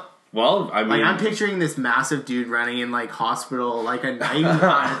 Huh? Well, I mean, Like, I'm picturing this massive dude running in, like, hospital, like a knife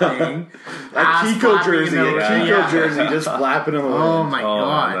kind of thing. A Kiko jersey, Yeah. jersey just flapping in the wind. Oh my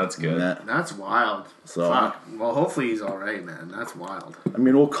god. that's good. That's wild. So- Fuck. Well, hopefully he's alright, man. That's wild. I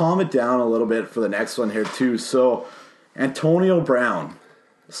mean, we'll calm it down a little bit for the next one here, too. So, Antonio Brown.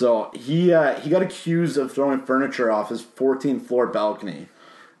 So, he got accused of throwing furniture off his 14th floor balcony.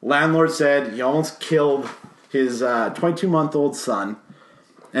 Landlord said he almost killed his 22-month-old son.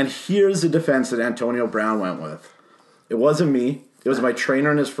 And here's the defense that Antonio Brown went with. It wasn't me. It was my trainer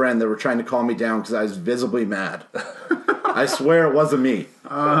and his friend that were trying to calm me down because I was visibly mad. I swear it wasn't me.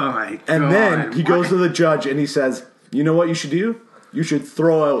 Oh my god. And then he goes to the judge and he says, you know what you should do? You should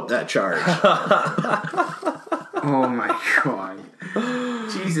throw out that charge. Oh my god.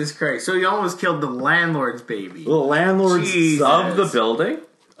 Jesus Christ. So he almost killed the landlord's baby. The landlord's Jesus. Of the building?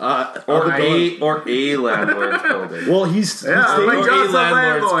 Or a landlord's building. Well, he's Yeah, I'm like, Or just a a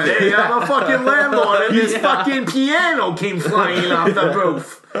landlord's landlord. kid. Hey, I'm a fucking landlord, and this fucking piano came flying off the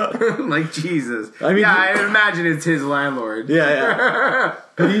roof. Like, Jesus. I mean, I imagine it's his landlord. yeah.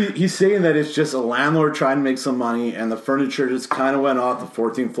 But he's saying that it's just a landlord trying to make some money and the furniture just kind of went off the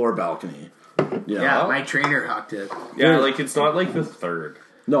 14th floor balcony. Yeah, my trainer hucked it. Yeah, like it's not like the third.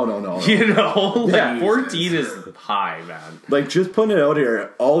 No. You know, like Yeah. 14 is high, man. Like, just putting it out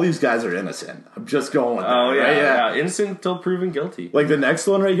here, all these guys are innocent. I'm just going with that, Oh yeah, right? yeah, innocent until proven guilty. Like, the next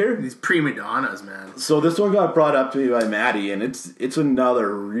one right here. These prima donnas, man. So this one got brought up to me by Maddie, and it's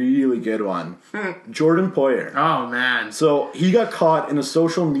another really good one. Jordan Poyer. Oh, man. So he got caught in a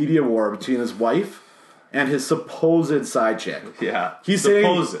social media war between his wife and his supposed side chick. Yeah, He's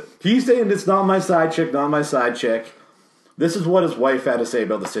suppose saying, it. He's saying it's not my side chick, not my side chick. This is what his wife had to say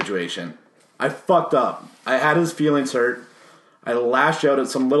about the situation. I fucked up. I had his feelings hurt. I lashed out at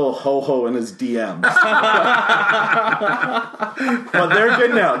some little ho-ho in his DMs. But they're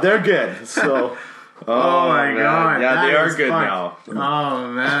good now. They're good. So Oh, my God. Yeah, That they are is good fucked. now.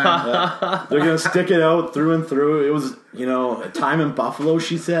 Oh, man. they're going to stick it out through and through. It was, a time in Buffalo,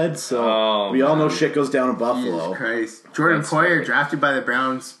 she said. So we all know shit goes down in Buffalo. Jesus Christ. Jordan That's Poyer, funny. drafted by the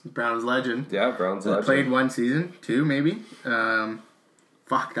Browns legend. Yeah, Browns legend. Played 1 season, 2 maybe.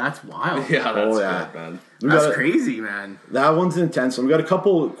 Fuck, that's wild. Yeah, that's yeah. good, man. That's crazy, man. That one's intense. We got a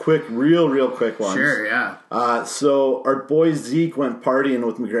couple quick, real quick ones. Sure, yeah. So our boy Zeke went partying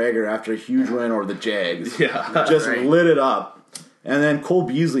with McGregor after a huge win over the Jags. Yeah. Just right. lit it up. And then Cole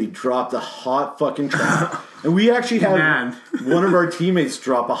Beasley dropped a hot fucking trap. And we actually had Man. one of our teammates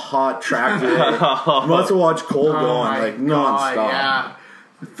drop a hot trap today. You must have watched Cole going like nonstop. Yeah.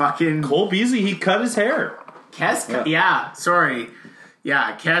 Fucking Cole Beasley, he cut his hair. Kes, yeah, sorry.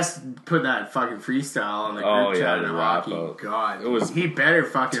 Yeah, Kes put that fucking freestyle on the group chat the in rap hockey. out. God, It was he better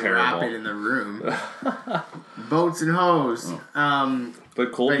fucking rap terrible. it in the room. Boats and hoes.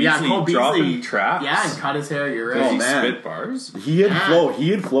 But Cole But Beasley yeah, Cole dropping Beasley. traps. Yeah, and cut his hair. You're Does right. he man. spit bars? He had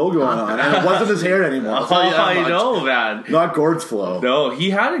flow going on. And it wasn't his hair anymore. I'll tell you that I much. know, man. Not Gord's flow. No,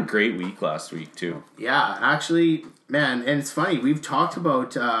 he had a great week last week, too. Yeah, actually, man, and it's funny. We've talked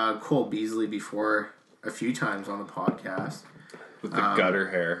about Cole Beasley before a few times on the podcast. With the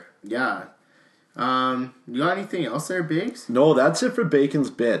gutter hair. Yeah. You got anything else there, Biggs? No, that's it for Bacon's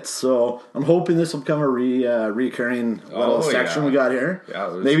bits. So I'm hoping this will become a recurring little section yeah. we got here. Yeah,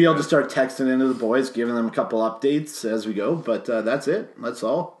 it was Maybe I'll good. just start texting into the boys, giving them a couple updates as we go. But that's it. That's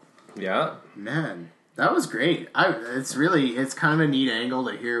all. Yeah. Man, that was great. It's kind of a neat angle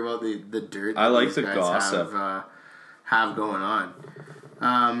to hear about the dirt. I that like these the guys gossip. have going on.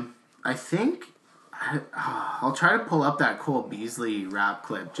 I think I'll try to pull up that Cole Beasley rap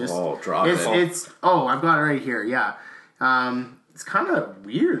clip. Just drop it. I've got it right here. Yeah, it's kind of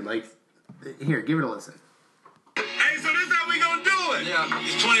weird. Like, here, give it a listen. Hey, so this how we gonna do it? Yeah,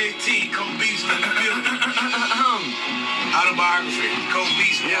 it's 2018. Cole Beasley in the building. Autobiography. Cole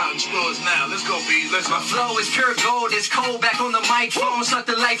Beasley. Yeah, explore us now. Let's go, Beasley. Let's go. My flow is pure gold, it's cold back on the microphone. Suck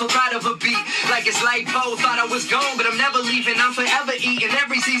the life up out of a beat, like it's lipo. Thought I was gone, but I'm never leaving. I'm forever eating.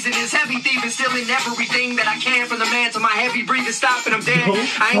 Every season is heavy thieving, stealing everything that I can. From the man to my heavy breathing, stopping, I'm dead.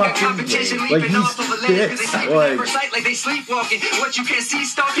 I ain't got competition, leaping off of a ledge. Cause they sleep at first sight, like they sleepwalking. What you can't see,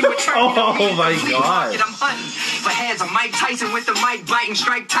 stalking with turning. Oh my God. I'm hunting for heads. I'm Mike Tyson with the mic biting.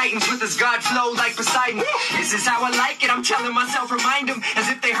 Strike Titans with this God flow like Poseidon. This is how I like it. I'm telling myself, remind them as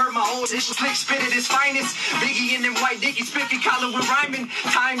if they heard my old slick spit at his finest. Biggie and them white Dickie spiffy collar with rhyming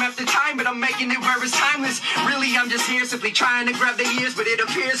time after time, but I'm making it where it's timeless. Really, I'm just here simply trying to grab the ears, but it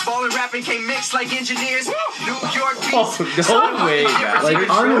appears fall and rapping can't mix like engineers. New York beats. No way, man. Like, There's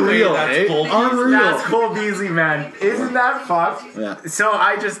no unreal, way that's eh? Cole Unreal. That's Cole Beasley, man. Isn't that fucked? Yeah. So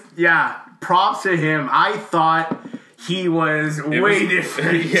props to him. I thought he was way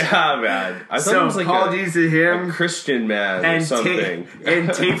different. Yeah, man. I thought So it was like apologies to a him Christian man or and something.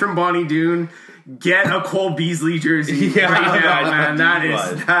 Tate from Bonnie Doon. Get a Cole Beasley jersey Yeah, right now, man.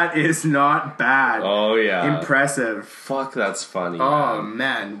 man. That is not bad. Oh, yeah. Impressive. Fuck, that's funny. Oh man.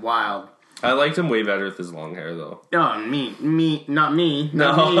 man, wild. I liked him way better with his long hair, though. No, not me. No,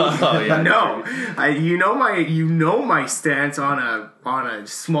 yeah, no. You know my stance on a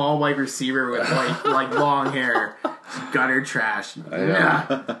small white receiver with like long hair, gutter trash. Nah,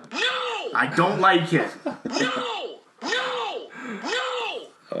 No! I don't like it. No! No! No!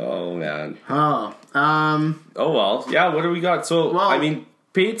 Oh, man. Oh, Oh, well. Yeah, what do we got? So, Well- I mean,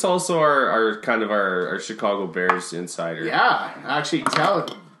 Pate's also our kind of our Chicago Bears insider. yeah. Actually,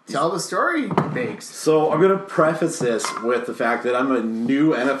 tell the story, Bakes. So I'm going to preface this with the fact that I'm a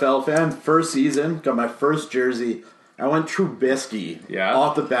new NFL fan. First season, got my first jersey. I went Trubisky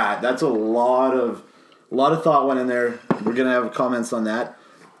off the bat. That's a lot of thought went in there. We're going to have comments on that.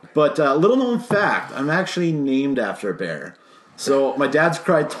 But little known fact, I'm actually named after a bear. So my dad's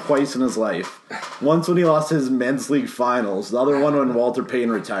cried twice in his life. Once when he lost his men's league finals. The other one when Walter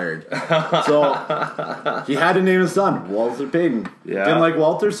Payton retired. So he had to name his son Walter Payton. Yeah. Didn't like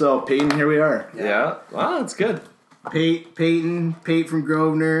Walter, so Payton, here we are. Yeah. Wow, that's good. Pate from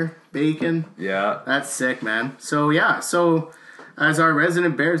Grosvenor, Bacon. Yeah. That's sick, man. So as our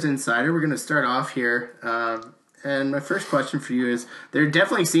resident Bears insider, we're going to start off here. And my first question for you is: there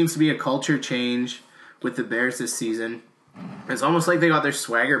definitely seems to be a culture change with the Bears this season. It's almost like they got their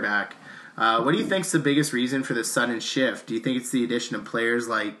swagger back. What do you think's the biggest reason for this sudden shift? Do you think it's the addition of players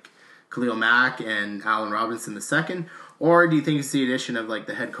like Khalil Mack and Allen Robinson II, or do you think it's the addition of like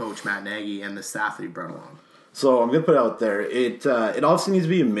the head coach Matt Nagy and the staff that he brought along? So I'm gonna put it out there. It obviously needs to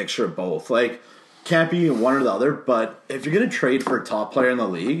be a mixture of both. Like, can't be one or the other. But if you're gonna trade for a top player in the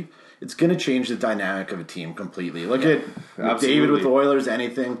league, it's gonna change the dynamic of a team completely. Look at David with the Oilers,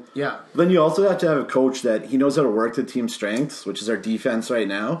 anything. Yeah. Then you also have to have a coach that he knows how to work the team strengths, which is our defense right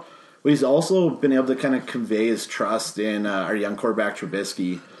now. But he's also been able to kind of convey his trust in our young quarterback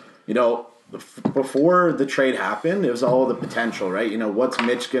Trubisky. You know, before the trade happened, it was all the potential, right? You know, what's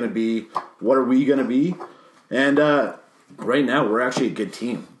Mitch gonna be? What are we gonna be? And right now we're actually a good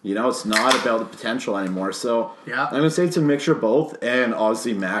team. You know, it's not about the potential anymore. So Yeah. I'm gonna say it's a mixture of both. And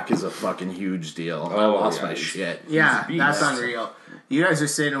obviously, Mac is a fucking huge deal. I lost my shit. Yeah, that's unreal. You guys are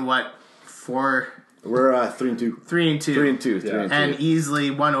sitting in what, 4? We're 3-2. 3-2. 3-2. Yeah. And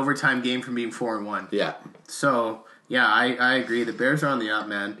easily one overtime game from being 4-1. Yeah. So yeah, I agree. The Bears are on the up,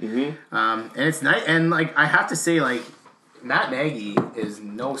 man. Mm-hmm. And it's nice. And like I have to say, like Matt Nagy is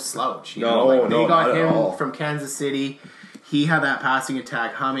no slouch. You No, know? Like, they not got at all. him from Kansas City. He had that passing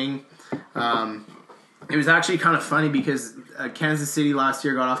attack humming. It was actually kind of funny because Kansas City last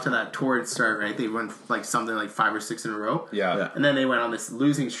year got off to that torrid start, right? They won like something like 5 or 6 in a row. Yeah. And then they went on this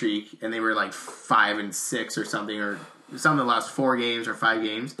losing streak, and they were like 5-6 or something the last 4 games or 5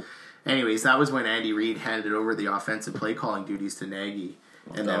 games. Anyways, that was when Andy Reid handed over the offensive play calling duties to Nagy,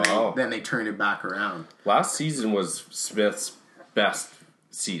 and then they turned it back around. Last season was Smith's best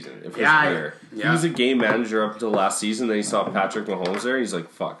season. If Yeah, there. He was a game manager up until last season. Then he saw Patrick Mahomes there. He's like,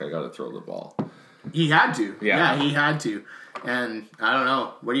 "Fuck, I got to throw the ball." He had to. Yeah. He had to. And I don't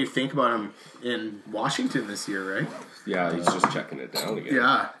know. What do you think about him in Washington this year, right? Yeah, he's just checking it down again.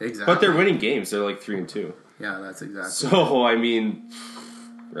 Yeah, exactly. But they're winning games. They're like 3-2. Yeah, that's exactly. So I mean,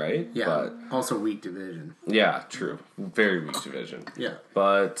 right? Yeah. But Also weak division. yeah, true. Very weak division. Yeah.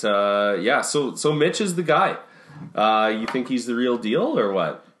 But yeah, so Mitch is the guy. You think he's the real deal or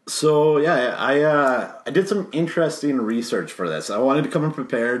what? So yeah, I did some interesting research for this. I wanted to come in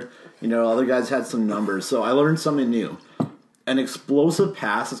prepared. You know, other guys had some numbers, so I learned something new. An explosive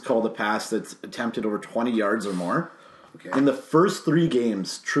pass is called a pass that's attempted over 20 yards or more. Okay. In the first 3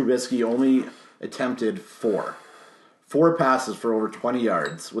 games, Trubisky only attempted 4 passes for over 20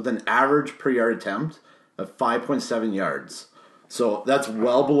 yards, with an average per yard attempt of 5.7 yards. So that's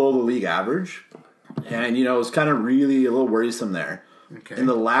well below the league average, and you know it's kind of really a little worrisome there. Okay. In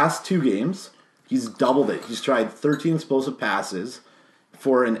the last 2 games, he's doubled it. He's tried 13 explosive passes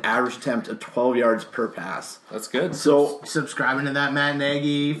for an average attempt of 12 yards per pass. That's good. So Subscribing to that Matt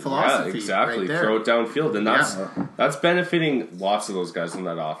Nagy philosophy. yeah, exactly. Right there. Throw it downfield, and that's benefiting lots of those guys in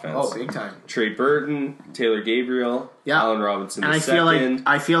that offense. Oh, big time. Trey Burton, Taylor Gabriel, Yeah. Allen Robinson. And the second.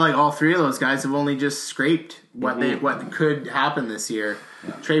 I feel like all 3 of those guys have only just scraped what could happen this year.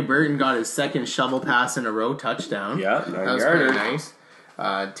 Yeah. Trey Burton got his second shovel pass in a row touchdown. Yeah, that was pretty nice.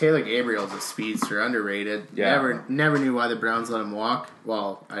 Taylor Gabriel's a speedster, underrated. Yeah. Never knew why the Browns let him walk.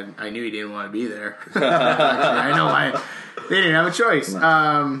 Well, I knew he didn't want to be there. Actually, I know why. They didn't have a choice.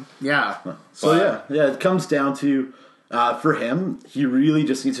 Yeah. So yeah, it comes down to for him, he really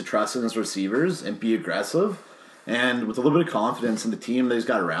just needs to trust in his receivers and be aggressive, and with a little bit of confidence in the team that he's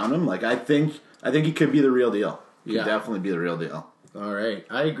got around him. Like I think he could be the real deal. He could definitely be the real deal. All right,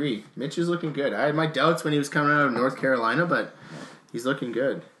 I agree. Mitch is looking good. I had my doubts when he was coming out of North Carolina, but he's looking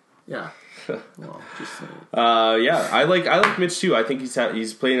good. Yeah. Well, just saying. Yeah, I like Mitch too. I think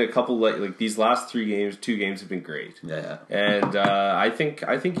he's playing a couple like these last 2 games have been great. Yeah. And I think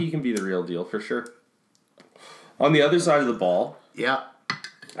he can be the real deal for sure. On the other side of the ball, yeah.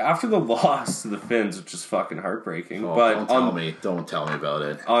 After the loss to the Finns, which is fucking heartbreaking, Don't tell me about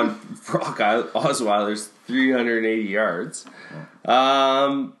it. On Brock Osweiler's 380 yards,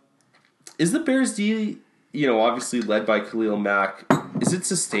 is the Bears D, obviously led by Khalil Mack, is it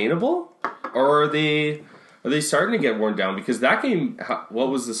sustainable, or are they starting to get worn down? Because that game, what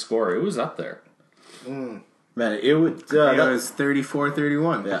was the score? It was up there. Man, it was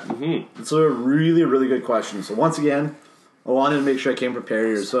 34-31. Yeah, It's a really, really good question. So once again, I wanted to make sure I came prepared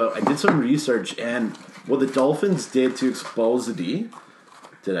here. So I did some research, and what the Dolphins did to expose the D.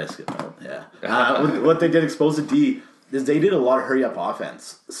 Did I skip out? Yeah. What they did expose the D is they did a lot of hurry up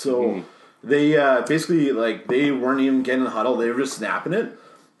offense. So they basically they weren't even getting in the huddle; they were just snapping it.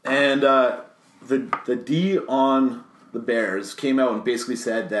 And the D on the Bears came out and basically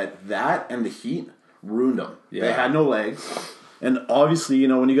said that and the heat ruined them. Yeah. They had no legs. And obviously,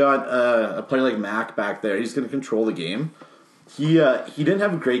 when you got a player like Mac back there, he's going to control the game. He didn't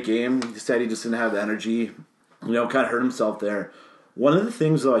have a great game. He said he just didn't have the energy. Kind of hurt himself there. One of the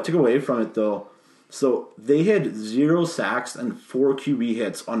things, though, I took away from it, though, so they had 0 sacks and 4 QB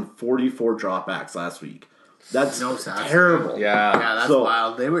hits on 44 dropbacks last week. That's terrible. Yeah, that's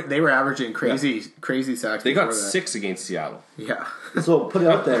wild. They were averaging crazy sacks. They got 6 against Seattle. Yeah. So put it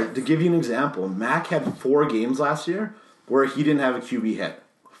out there to give you an example. Mac had 4 games last year where he didn't have a QB hit.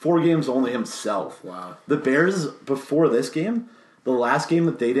 4 games only himself. Wow. The Bears, before this game, the last game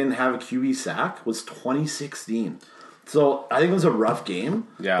that they didn't have a QB sack was 2016. So I think it was a rough game.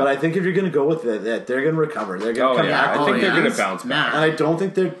 Yeah. But I think if you're going to go with it, they're going to recover. They're going to come back. I think they're going to bounce back. And I don't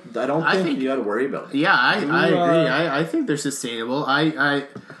think you got to worry about it. Yeah, I agree. I think they're sustainable. I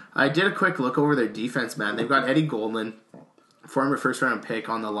did a quick look over their defense, man. They've got Eddie Goldman, former first round pick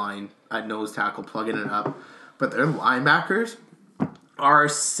on the line at nose tackle, plugging it up. But their linebackers are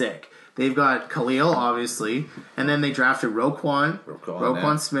sick. They've got Khalil, obviously, and then they drafted Roquan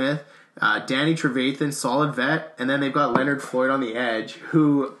Smith, Danny Trevathan, solid vet, and then they've got Leonard Floyd on the edge,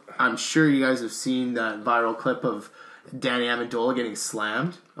 who I'm sure you guys have seen that viral clip of Danny Amendola getting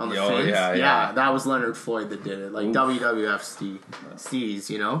slammed on the fence. Yeah, that was Leonard Floyd that did it, like WWF Steez,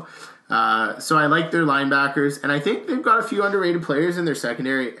 you know. So I like their linebackers, and I think they've got a few underrated players in their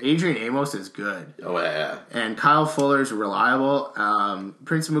secondary. Adrian Amos is good. Oh, yeah. And Kyle Fuller's reliable.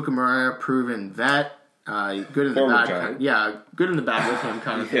 Prince Mukamura, proven vet. Good in the Former bad. Giant. Yeah, good in the bad with him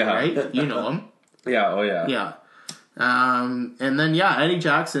kind of thing, right? You know him. Yeah, oh yeah. Yeah. And then, Eddie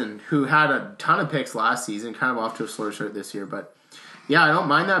Jackson, who had a ton of picks last season, kind of off to a slower start this year. But, yeah, I don't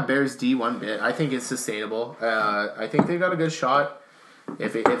mind that Bears D one bit. I think it's sustainable. I think they've got a good shot.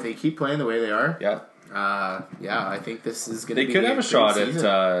 If they keep playing the way they are, I think this is going to be. They could have a shot season.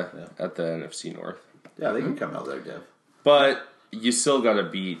 at the NFC North. Yeah, they can come out there, Dev. But you still got to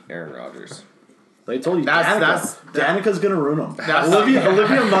beat Aaron Rodgers. They told you Danica's going to ruin them.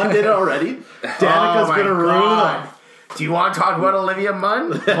 Olivia Munn did it already. Danica's going to ruin them. Do you want to talk about Olivia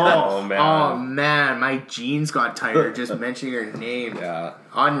Munn? Oh, man. Oh, man. My jeans got tighter just mentioning her name. Yeah.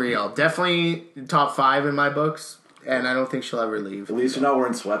 Unreal. Definitely top 5 in my books. And I don't think she'll ever leave. At least you're not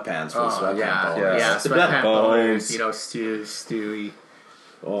wearing sweatpants for sweatpants. Yeah, sweatpants boners. You know, Stewie.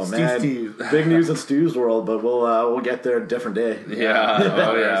 Oh man, big news in Stu's world, but we'll get there a different day.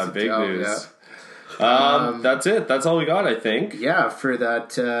 Yeah, big news. Yeah. That's it. That's all we got, I think. Yeah, for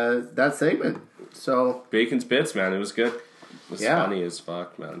that segment. So Bacon's Bits, man, it was good. It was funny as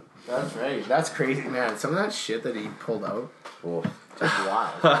fuck, man. That's right. That's crazy, man. Some of that shit that he pulled out. Oh.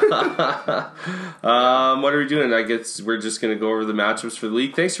 Wow. What are we doing? I guess we're just going to go over the matchups for the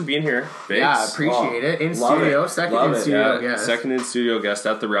league. Thanks for being here, Bakes. Yeah, appreciate it. In studio, second in studio guest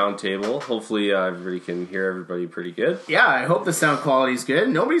at the round table. Hopefully everybody can hear everybody pretty good. Yeah, I hope the sound quality's good.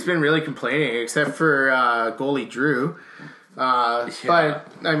 Nobody's been really complaining except for goalie Drew. But,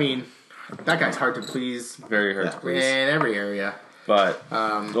 I mean, that guy's hard to please. Very hard to please. In every area. But,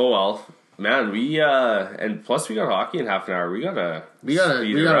 oh well. Man, and plus we got hockey in half an hour. We gotta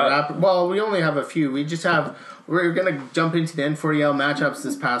wrap. Well, we only have a few. We're gonna jump into the N40L matchups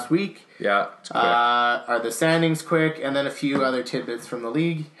this past week. Yeah, it's quick. Are the standings quick, and then a few other tidbits from the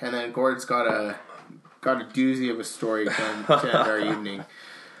league, and then Gord's got a doozy of a story to end our evening.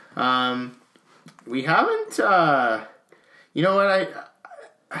 We haven't. You know what?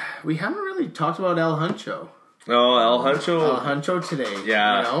 We haven't really talked about El Huncho. Oh, El Huncho. El Huncho today.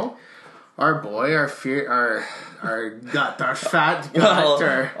 Yeah. You know? Our boy, our fat gut. Well,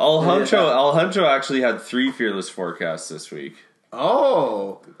 El Huncho actually had 3 fearless forecasts this week.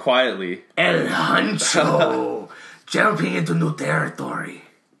 Oh. Quietly. El Huncho. Jumping into new territory.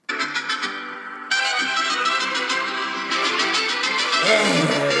 El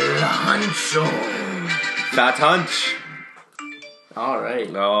Huncho. Fat Hunch. All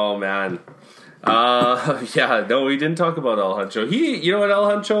right. Oh, man. We didn't talk about El Huncho. You know what, El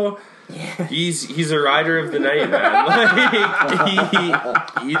Huncho? He's a rider of the night, man. Like,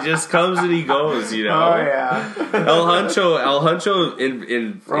 he just comes and he goes, you know. Oh yeah. El Huncho in the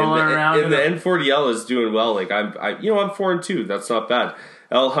N40L is doing well. Like I'm 4-2. That's not bad.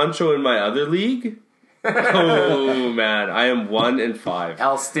 El Huncho in my other league. Oh man, I am 1-5.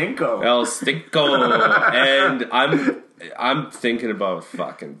 El Stinko, and I'm thinking about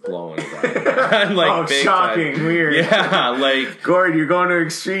fucking blowing it out. Like, shocking, time. Weird. Yeah, like Gord, you're going to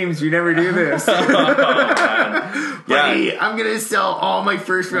extremes. You never do this. Man. Buddy, I'm gonna sell all my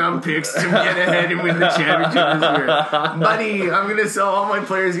first round picks to get ahead and win the championship this year. Buddy, I'm gonna sell all my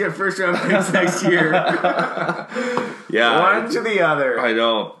players to get first round picks next year. Yeah, one to the other. I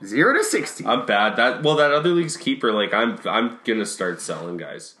know. 0 to 60. I'm bad. That other league's keeper. Like I'm gonna start selling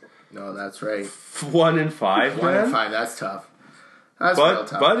guys. No, that's right. 1-5, 1-5. That's tough. That's real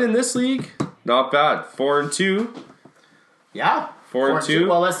tough. But in this league, not bad. 4-2. Yeah. 4-2.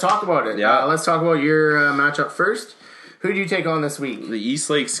 Well, let's talk about it. Yeah. Let's talk about your matchup first. Who do you take on this week? The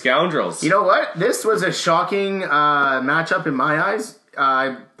Eastlake Scoundrels. You know what? This was a shocking matchup in my eyes.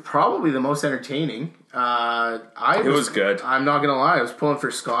 Probably the most entertaining. It was good. I'm not gonna lie. I was pulling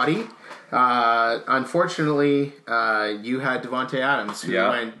for Scotty. Unfortunately, you had Devontae Adams, who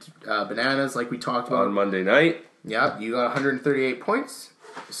went bananas, like we talked about on Monday night. Yeah, you got 138 points.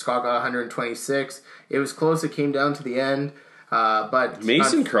 Scott got 126. It was close. It came down to the end. But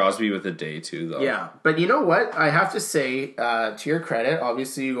Mason Crosby with a day too, though. Yeah, but you know what? I have to say, to your credit,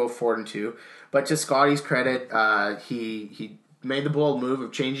 obviously you go 4-2. But to Scotty's credit, he made the bold move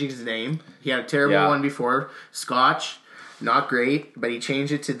of changing his name. He had a terrible one before, Scotch. not great, but he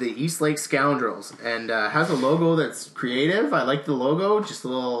changed it to the East Lake Scoundrels and has a logo that's creative. I like the logo, just a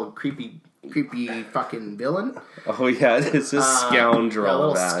little creepy fucking villain. Oh yeah, it's a scoundrel. A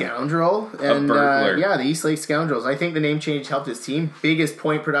little man. scoundrel. And burglar. the East Lake Scoundrels. I think the name change helped his team. Biggest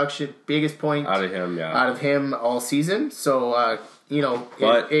point Out of him all season. So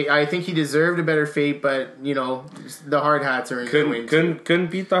But- I think he deserved a better fate, but the hard hats are in the win.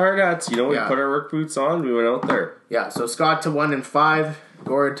 Couldn't beat the hard hats. We put our work boots on. We went out there. Yeah, so Scott to 1-5,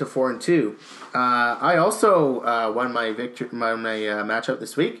 Gord to 4-2. I also won my matchup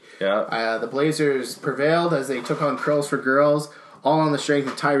this week. Yeah. The Blazers prevailed as they took on Curls for Girls, all on the strength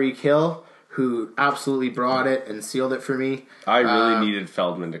of Tyreek Hill, who absolutely brought it and sealed it for me. I really needed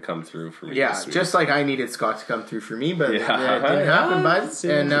Feldman to come through for me. Yeah, this week. just like I needed Scott to come through for me, but Yeah. it didn't happen, bud.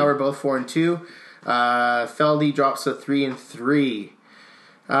 Same And now here. we're both 4-2. Feldy drops to 3-3.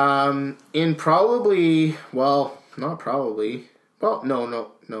 In probably, well, not probably. Well,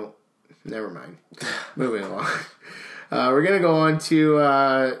 no. Never mind. Moving along. We're going to go on to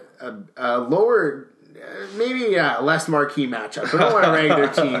a lower, maybe a less marquee matchup. I don't want to rank their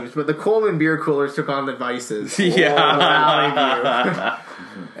teams, but the Coleman Beer Coolers took on the Vices. Yeah.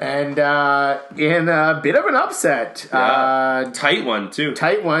 And in a bit of an upset. Tight one, too.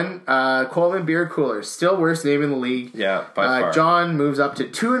 Tight one. Coleman Beer Coolers. Still worst name in the league. Yeah, by far. John moves up to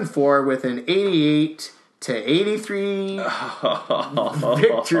 2-4 with an 88-83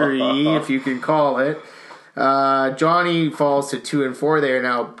 victory, if you can call it. Johnny falls to 2-4. They are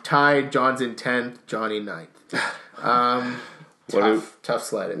now tied. John's in 10th. Johnny 9th. Tough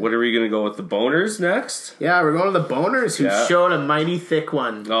sledding. What are we going to go with, the boners next? Yeah, we're going to the boners who showed a mighty thick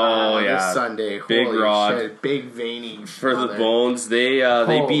one. This Sunday. Big Holy rod. shit, big veiny. For the brother. bones, they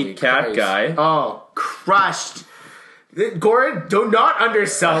beat Cat Christ. Guy. Oh, crushed. Gordon, do not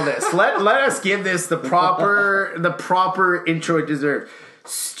undersell this. Let us give this the proper intro it deserves.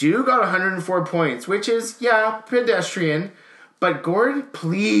 Stu got 104 points, which is pedestrian. But Gordon,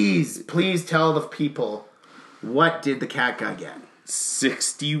 please tell the people, what did the Cat Guy get?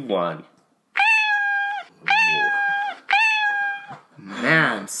 61.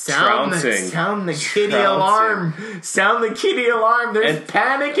 Man, sound the kitty Trouncing. alarm. Sound the kitty alarm. There's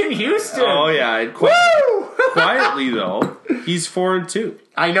panic in Houston. Oh yeah, and Woo! quietly though, he's 4-2.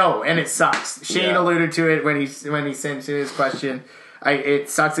 I know, and it sucks. Shane Yeah. alluded to it when he sent in his question. It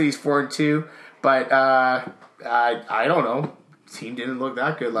sucks that he's 4-2, but I don't know. Team didn't look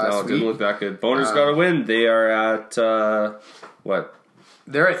that good last No, it week. didn't look that good. Boners got a win. They are at what?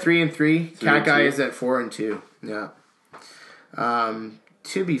 They're at 3-3. Cat Guy 3-2. is at 4-2. Yeah.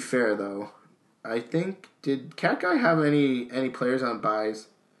 To be fair though, I think did Cat Guy have any players on buys?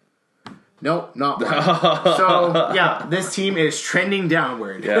 Nope, not one. So yeah, this team is trending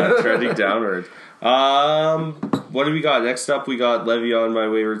downward. Yeah, trending downward. What do we got? Next up, we got Le'Veon, My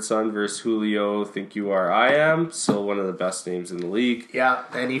Wayward Son, versus Julio, Think You Are, I Am. Still one of the best names in the league. Yeah,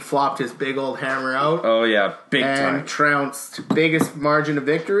 and he flopped his big old hammer out. Oh, yeah, big and time. trounced. Biggest margin of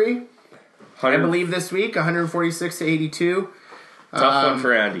victory, I 100 believe, this week, 146-82. Tough one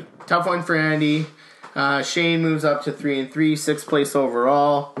for Andy. Tough one for Andy. Shane moves up to 3-3, 6th place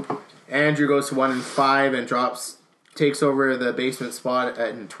overall. Andrew goes to 1-5 and takes over the basement spot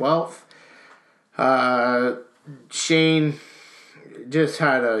in 12th. Shane just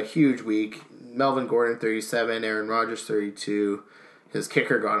had a huge week. Melvin Gordon 37, Aaron Rodgers 32. His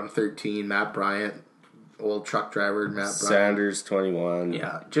kicker got him 13. Matt Bryant, old truck driver Matt Bryant. Sanders 21.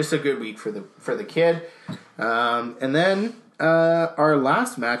 Yeah, just a good week for the kid. And then our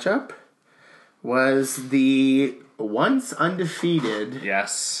last matchup was the once undefeated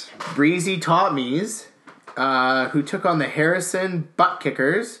Breezy Tommies, who took on the Harrison Butt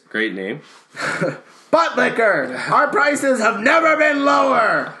Kickers. Great name. Butt Licker! Our prices have never been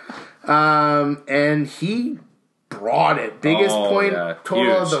lower! And he brought it. Biggest point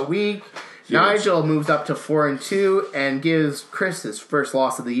total of the week. Huge. Nigel moves up to 4-2 and gives Chris his first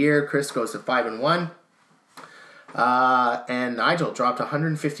loss of the year. Chris goes to 5-1. And Nigel dropped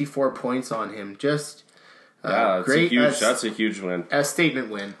 154 points on him. Just great. That's a huge win. A statement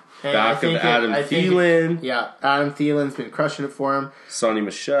win. And Back of Adam Thielen. Adam Thielen's been crushing it for him. Sonny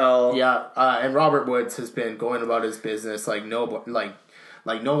Michel. Yeah, and Robert Woods has been going about his business like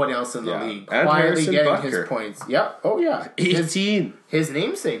nobody else in the league. And quietly Harrison getting Butker. his points. Yep. Oh yeah. 18. His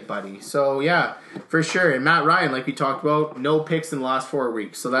namesake buddy. So yeah, for sure. And Matt Ryan, like we talked about, no picks in the last 4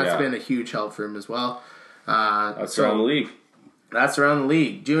 weeks. So that's been a huge help for him as well. That's around the league. That's around the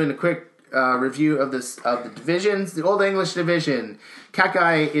league. Doing a quick review of the divisions. The Old English Division. Cat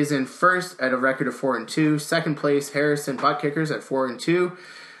Guy is in first at a record of 4-2. Second place, Harrison Butt Kickers at 4-2.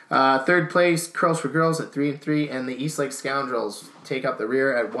 Third place, Curls for Girls at 3-3, and the Eastlake Scoundrels take up the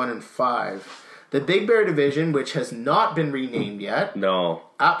rear at 1-5. The Big Bear division, which has not been renamed yet. No.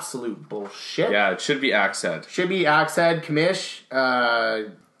 Absolute bullshit. Yeah, it should be Axe Head. Should be Axe Head. Commish,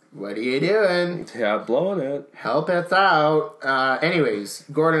 what are you doing? Yeah, blowing it. Help us out. Anyways,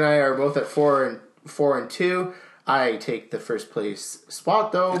 Gordon and I are both at 4-2. I take the first place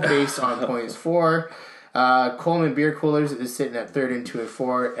spot, though, based on points 4. Coleman Beer Coolers is sitting at 3rd and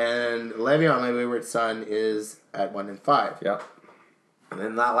 2-4, and Le'Veon, my wayward son, is at 1-5. Yeah. And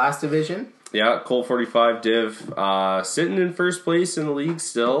then that last division. Yeah, Colt 45 Div sitting in first place in the league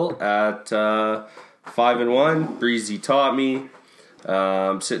still at 5-1. Breezy taught me.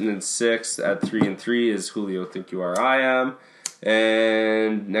 Sitting in 6th at 3-3 is Julio Think You Are I Am.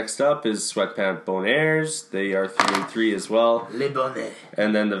 And next up is Sweatpant Bonairs. They are 3-3 as well. Le Bonnet.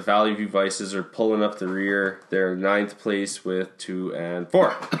 And then the Valley View Vices are pulling up the rear. They're 9th place with 2 and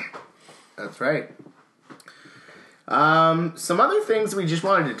 4. That's right. Some other things we just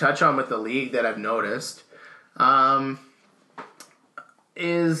wanted to touch on with the league that I've noticed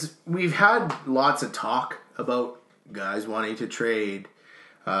is we've had lots of talk about guys wanting to trade,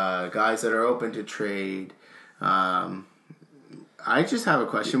 guys that are open to trade. I just have a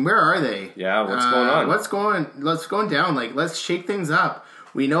question. Where are they? Yeah, what's going on? What's going down? Like, let's shake things up.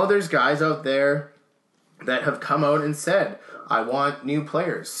 We know there's guys out there that have come out and said, I want new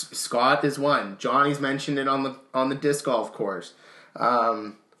players. Scott is one. Johnny's mentioned it on the disc golf course.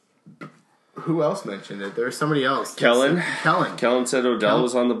 Who else mentioned it? There's somebody else. Kellen said Odell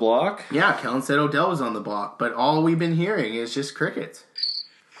was on the block. Yeah, Kellen said Odell was on the block. But all we've been hearing is just crickets.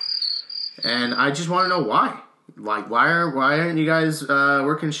 And I just want to know why. Like, why aren't you guys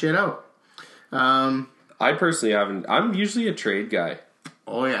working shit out? I personally haven't. I'm usually a trade guy.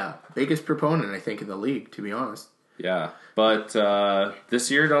 Oh, yeah. Biggest proponent, I think, in the league, to be honest. Yeah. But this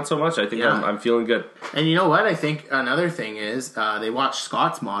year, not so much. I think I'm feeling good. And you know what? I think another thing is they watch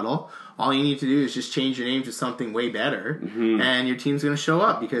Scott's model. All you need to do is just change your name to something way better, and your team's going to show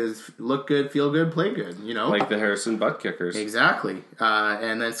up because look good, feel good, play good, you know? Like the Harrison Butt Kickers. Exactly.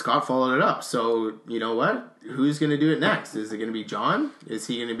 And then Scott followed it up. So, you know what? Who's going to do it next? Is it going to be John? Is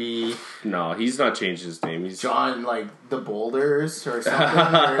he going to be... No, he's not changed his name. He's John, like, the Boulders or something?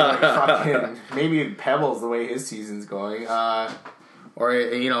 Or, like, fucking... Maybe Pebbles, the way his season's going. Or,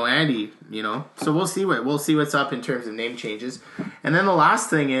 you know, Andy, you know. So we'll see what's up in terms of name changes. And then the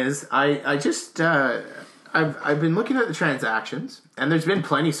last thing is, I've been looking at the transactions, and there's been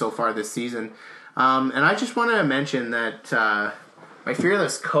plenty so far this season. And I just want to mention that my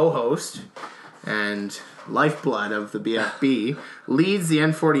fearless co-host and lifeblood of the BFB leads the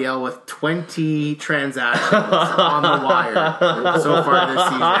N40L with 20 transactions on the wire so far this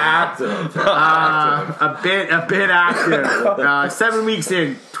season. Active. A bit active. 7 weeks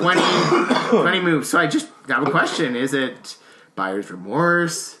in, 20 moves. So I just have a question. Is it buyer's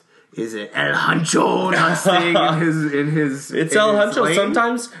remorse? Is it El Huncho not staying in his It's in El his Huncho lane?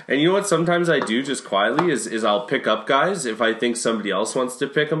 sometimes. And you know what sometimes I do just quietly is I'll pick up guys if I think somebody else wants to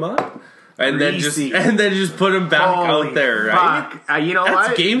pick them up. And then just put them back out there, right? You know That's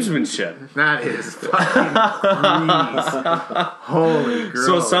what? gamesmanship. That is fucking grease. Holy gross.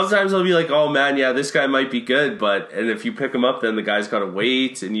 So sometimes I'll be like, oh man, yeah, this guy might be good, and if you pick him up, then the guy's got to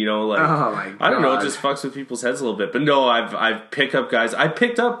wait, and you know, like, oh my God. I don't know, it just fucks with people's heads a little bit. But no, I've picked up guys. I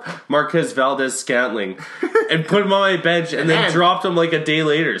picked up Marquez Valdez-Scantling and put him on my bench, and then dropped him like a day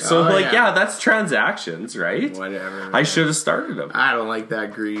later. So yeah, that's transactions, right? Whatever. Man. I should have started him. I don't like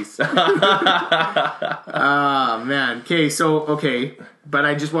that grease. Man. Okay, but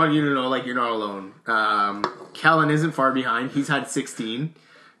I just want you to know, like, you're not alone. Kellen isn't far behind. He's had 16.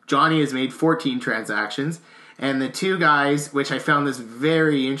 Johnny has made 14 transactions. And the two guys, which I found this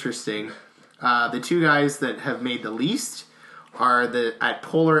very interesting, the two guys that have made the least are at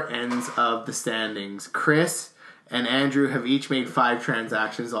polar ends of the standings. Chris and Andrew have each made 5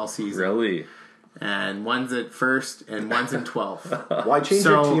 transactions all season. Really? And one's at first, and one's in 12th. Why change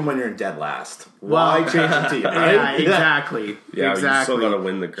your team when you're in dead last? Why change your team? Right? Yeah, exactly. Yeah, exactly. you still got to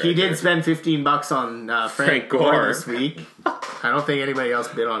win the Greg. He did spend $15 on Frank Gore this week. I don't think anybody else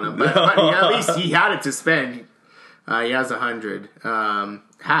bid on him, but at least he had it to spend. He has 100.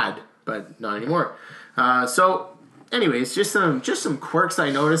 Had, but not anymore. So, anyways, just some quirks I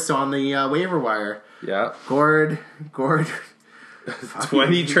noticed on the waiver wire. Yeah. Gord.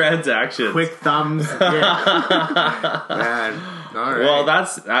 20 transactions. Quick thumbs. Yeah. Man. All right. Well,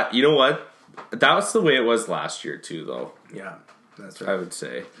 that. You know what? That was the way it was last year too, though. Yeah, that's right. I would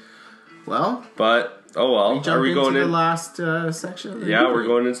say. Well, but oh well. Are we going into the last section? Yeah, we're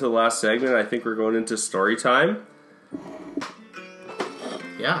going into the last segment. I think we're going into story time.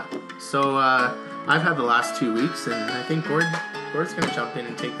 Yeah. So I've had the last 2 weeks, and I think Gord's going to jump in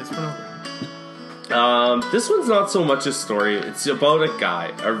and take this one over. This one's not so much a story. It's about a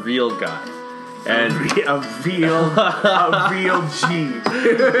guy, a real guy. And a real G.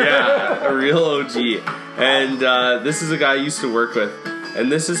 Yeah, a real OG. And this is a guy I used to work with.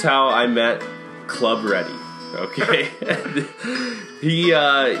 And this is how I met Club Ready. Okay? He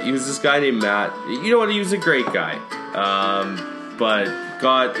was this guy named Matt. You know what? He was a great guy. But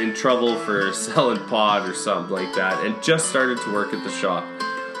got in trouble for selling pot or something like that. And just started to work at the shop.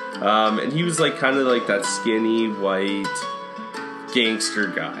 And he was like kind of like that skinny, white gangster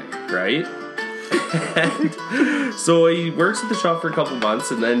guy, right? And so he works at the shop for a couple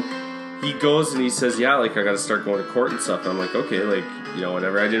months, and then he goes and he says, yeah, like, I gotta start going to court and stuff. And I'm like, okay, like, you know,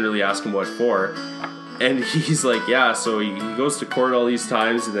 whatever. I didn't really ask him what for. And he's like, yeah, so he goes to court all these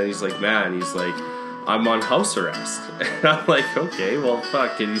times, and then he's like, man, he's like, I'm on house arrest. And I'm like, okay, well,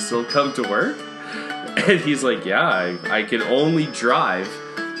 fuck, can you still come to work? And he's like, yeah, I can only drive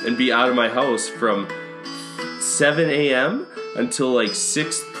and be out of my house from 7 a.m. until like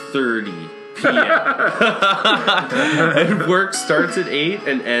 6:30 p.m. And work starts at 8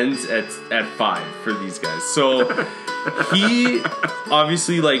 and ends at 5 for these guys. So he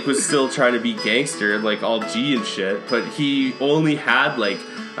obviously like was still trying to be gangster, like all G and shit, but he only had like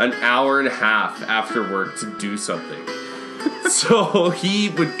an hour and a half after work to do something. So he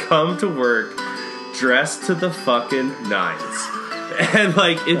would come to work dressed to the fucking nines. And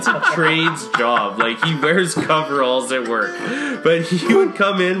like it's a trade's job. Like he wears coveralls at work, but he would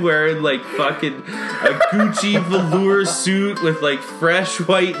come in wearing like fucking a Gucci velour suit with like fresh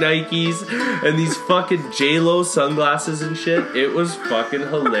white Nikes and these fucking J-Lo sunglasses and shit. It was fucking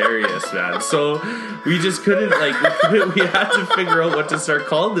hilarious, man. So we just couldn't like we had to figure out what to start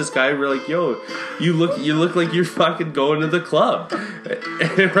calling this guy. We're like, yo, you look like you're fucking going to the club.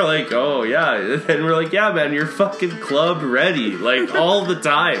 And we're like, oh yeah. And we're like, yeah, man, you're fucking club ready. Like all the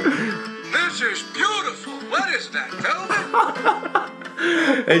time. This is beautiful. What is that? Tell me.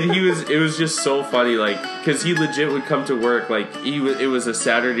 And it was just so funny, like, because he legit would come to work, like, it was a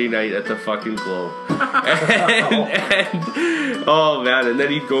Saturday night at the fucking Globe. And oh man, and then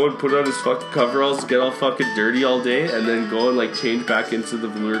he'd go and put on his fucking coveralls, get all fucking dirty all day, and then go and like change back into the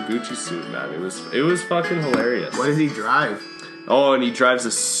velour Gucci suit, man. It was fucking hilarious. What does he drive? Oh, and he drives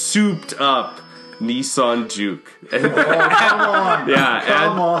a souped up Nissan Juke. And, Come on. yeah,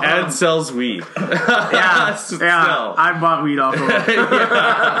 Come on. and sells weed. Yeah, I bought weed off of him.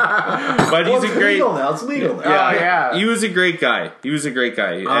 Yeah. But he's a great. Legal now. It's legal now. Yeah, Oh, yeah. He was a great guy.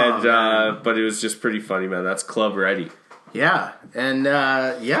 And man. but it was just pretty funny, man. That's Club Ready. Yeah, and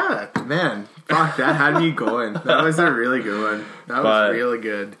yeah, man, fuck, that had me going. That was a really good one. That was really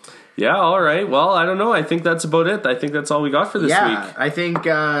good. Yeah, all right. Well, I don't know. I think that's about it. I think that's all we got for this week. I think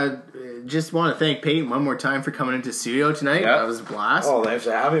just want to thank Peyton one more time for coming into studio tonight. Yeah. That was a blast. Oh, thanks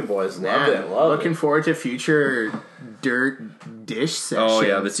for having me, boys. Loved Man, it. Loved looking it. forward to future Dirt Dish sessions. Oh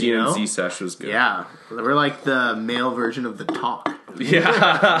yeah, the you know? TNC session was good. Yeah, we're like the male version of the Talk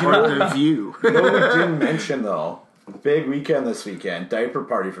Yeah. or the View. You know what we didn't mention, though? Big weekend this weekend. Diaper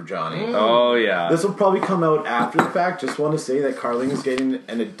party for Johnny. Oh yeah. This will probably come out after the fact. Just want to say that Carling is getting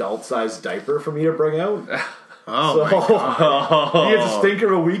an adult-sized diaper for me to bring out. Oh, So, my God. he gets a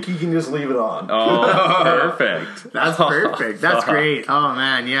stinker a week, he can just leave it on. Oh, perfect. That's perfect. That's great. Oh,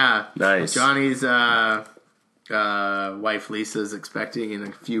 man, yeah. Nice. Johnny's wife Lisa's expecting in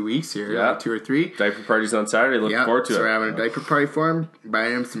a few weeks here, Yeah. like 2 or 3. Diaper party's on Saturday. Looking forward to so it. we're having a diaper party for him,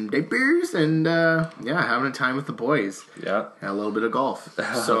 buying him some diapers, and having a time with the boys. Yeah. And a little bit of golf.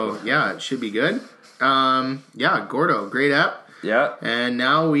 So yeah, it should be good. Gordo, great app. Yeah. And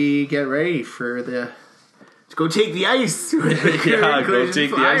now we get ready for to go take the ice. Yeah, go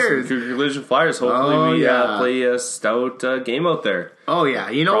take the ice with Collision Flyers. Hopefully we play a stout game out there. Oh yeah,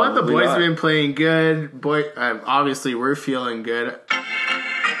 you know what? The Probably boys not. have been playing good. Obviously we're feeling good.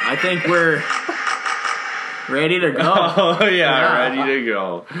 I think we're ready to go. Oh yeah, ready to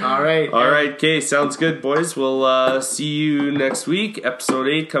go. All right. All right, okay, sounds good, boys. We'll see you next week. Episode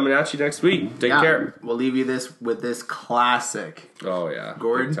 8 coming at you next week. Take care. We'll leave you with this classic. Oh yeah,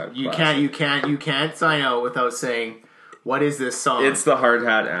 Gordon, big time you classic. can't sign out without saying, what is this song? It's the Hard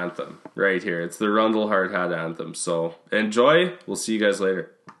Hat Anthem right here. It's the Rundle Hard Hat Anthem. So enjoy. We'll see you guys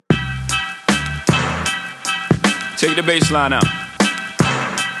later. Take the bass line out.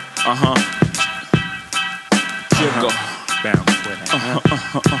 Jiggle.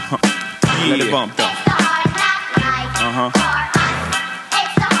 Let it bump though.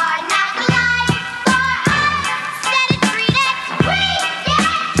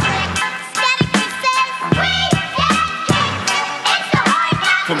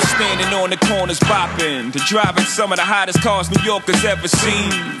 on the corners bopping, to driving some of the hottest cars New Yorkers ever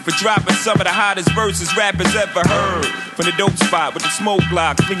seen, for dropping some of the hottest verses rappers ever heard, from the dope spot with the smoke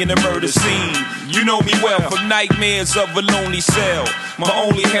block, flinging the murder scene. You know me well from nightmares of a lonely cell. My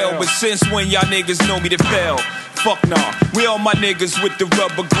only hell, but since when y'all niggas know me to fail? Fuck nah, we all my niggas with the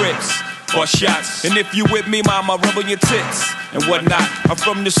rubber grips or shots. And if you with me, mama, rub on your tits and whatnot. I'm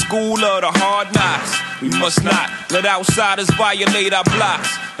from the school of the hard knocks. We must not let outsiders violate our blocks.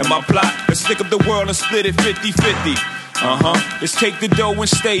 And my plot, let's stick up the world and split it 50-50. Let's take the dough and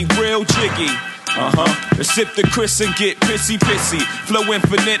stay real jiggy. Let's sip the Chris and get pissy. Flow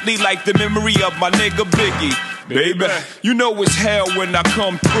infinitely like the memory of my nigga Biggie. Baby, you know it's hell when I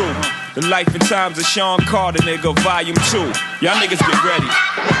come through. The life and times of Sean Carter, nigga, volume 2. Y'all niggas get ready.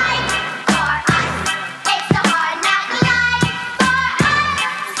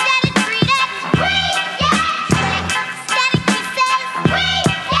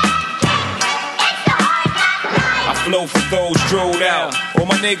 Flow for those drilled out. All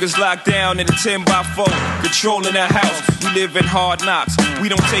my niggas locked down in a 10x4, controlling the house. We live in hard knocks. We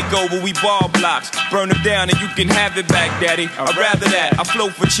don't take over, we ball blocks. Burn them down and you can have it back, daddy. I'd rather that. I flow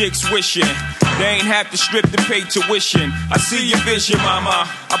for chicks wishing they ain't have to strip to pay tuition. I see your vision, mama.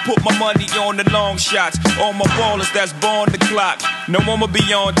 I put my money on the long shots. All my ballers that's born the clock. No one will be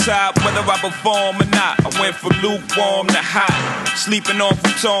on top, whether I perform or not. I went from lukewarm to hot. Sleeping on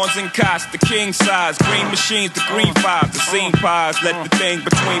futons and cots, the king size. Green machines, the green fives, the scene pies. Let the thing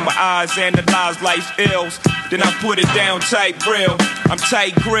between my eyes analyze life's ills. Then I put it down tight real. I'm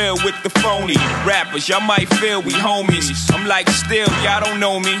tight grill with the phony rappers. Y'all might feel we homies. I'm like still, y'all don't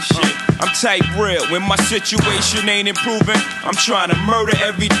know me. Shit, I'm tight real. When my situation ain't improving, I'm trying to murder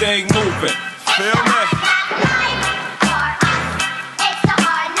everything moving. Feel me?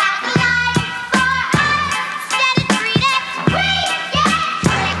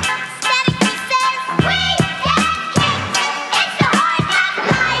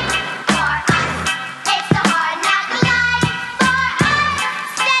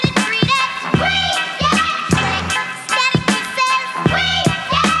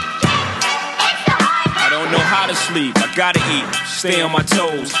 Sleep, I gotta eat, stay on my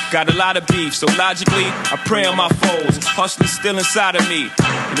toes. Got a lot of beef, so logically, I prey on my foes. Hustling still inside of me.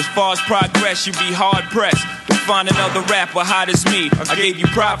 And as far as progress, you be hard pressed to find another rapper hot as me. I gave you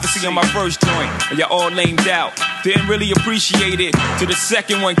prophecy on my first joint, and y'all all lamed out. Didn't really appreciate it till the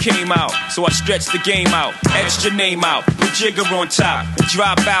second one came out. So I stretched the game out, etched your name out, put Jigger on top, and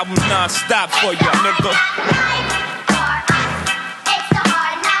drop albums non-stop for ya, nigga.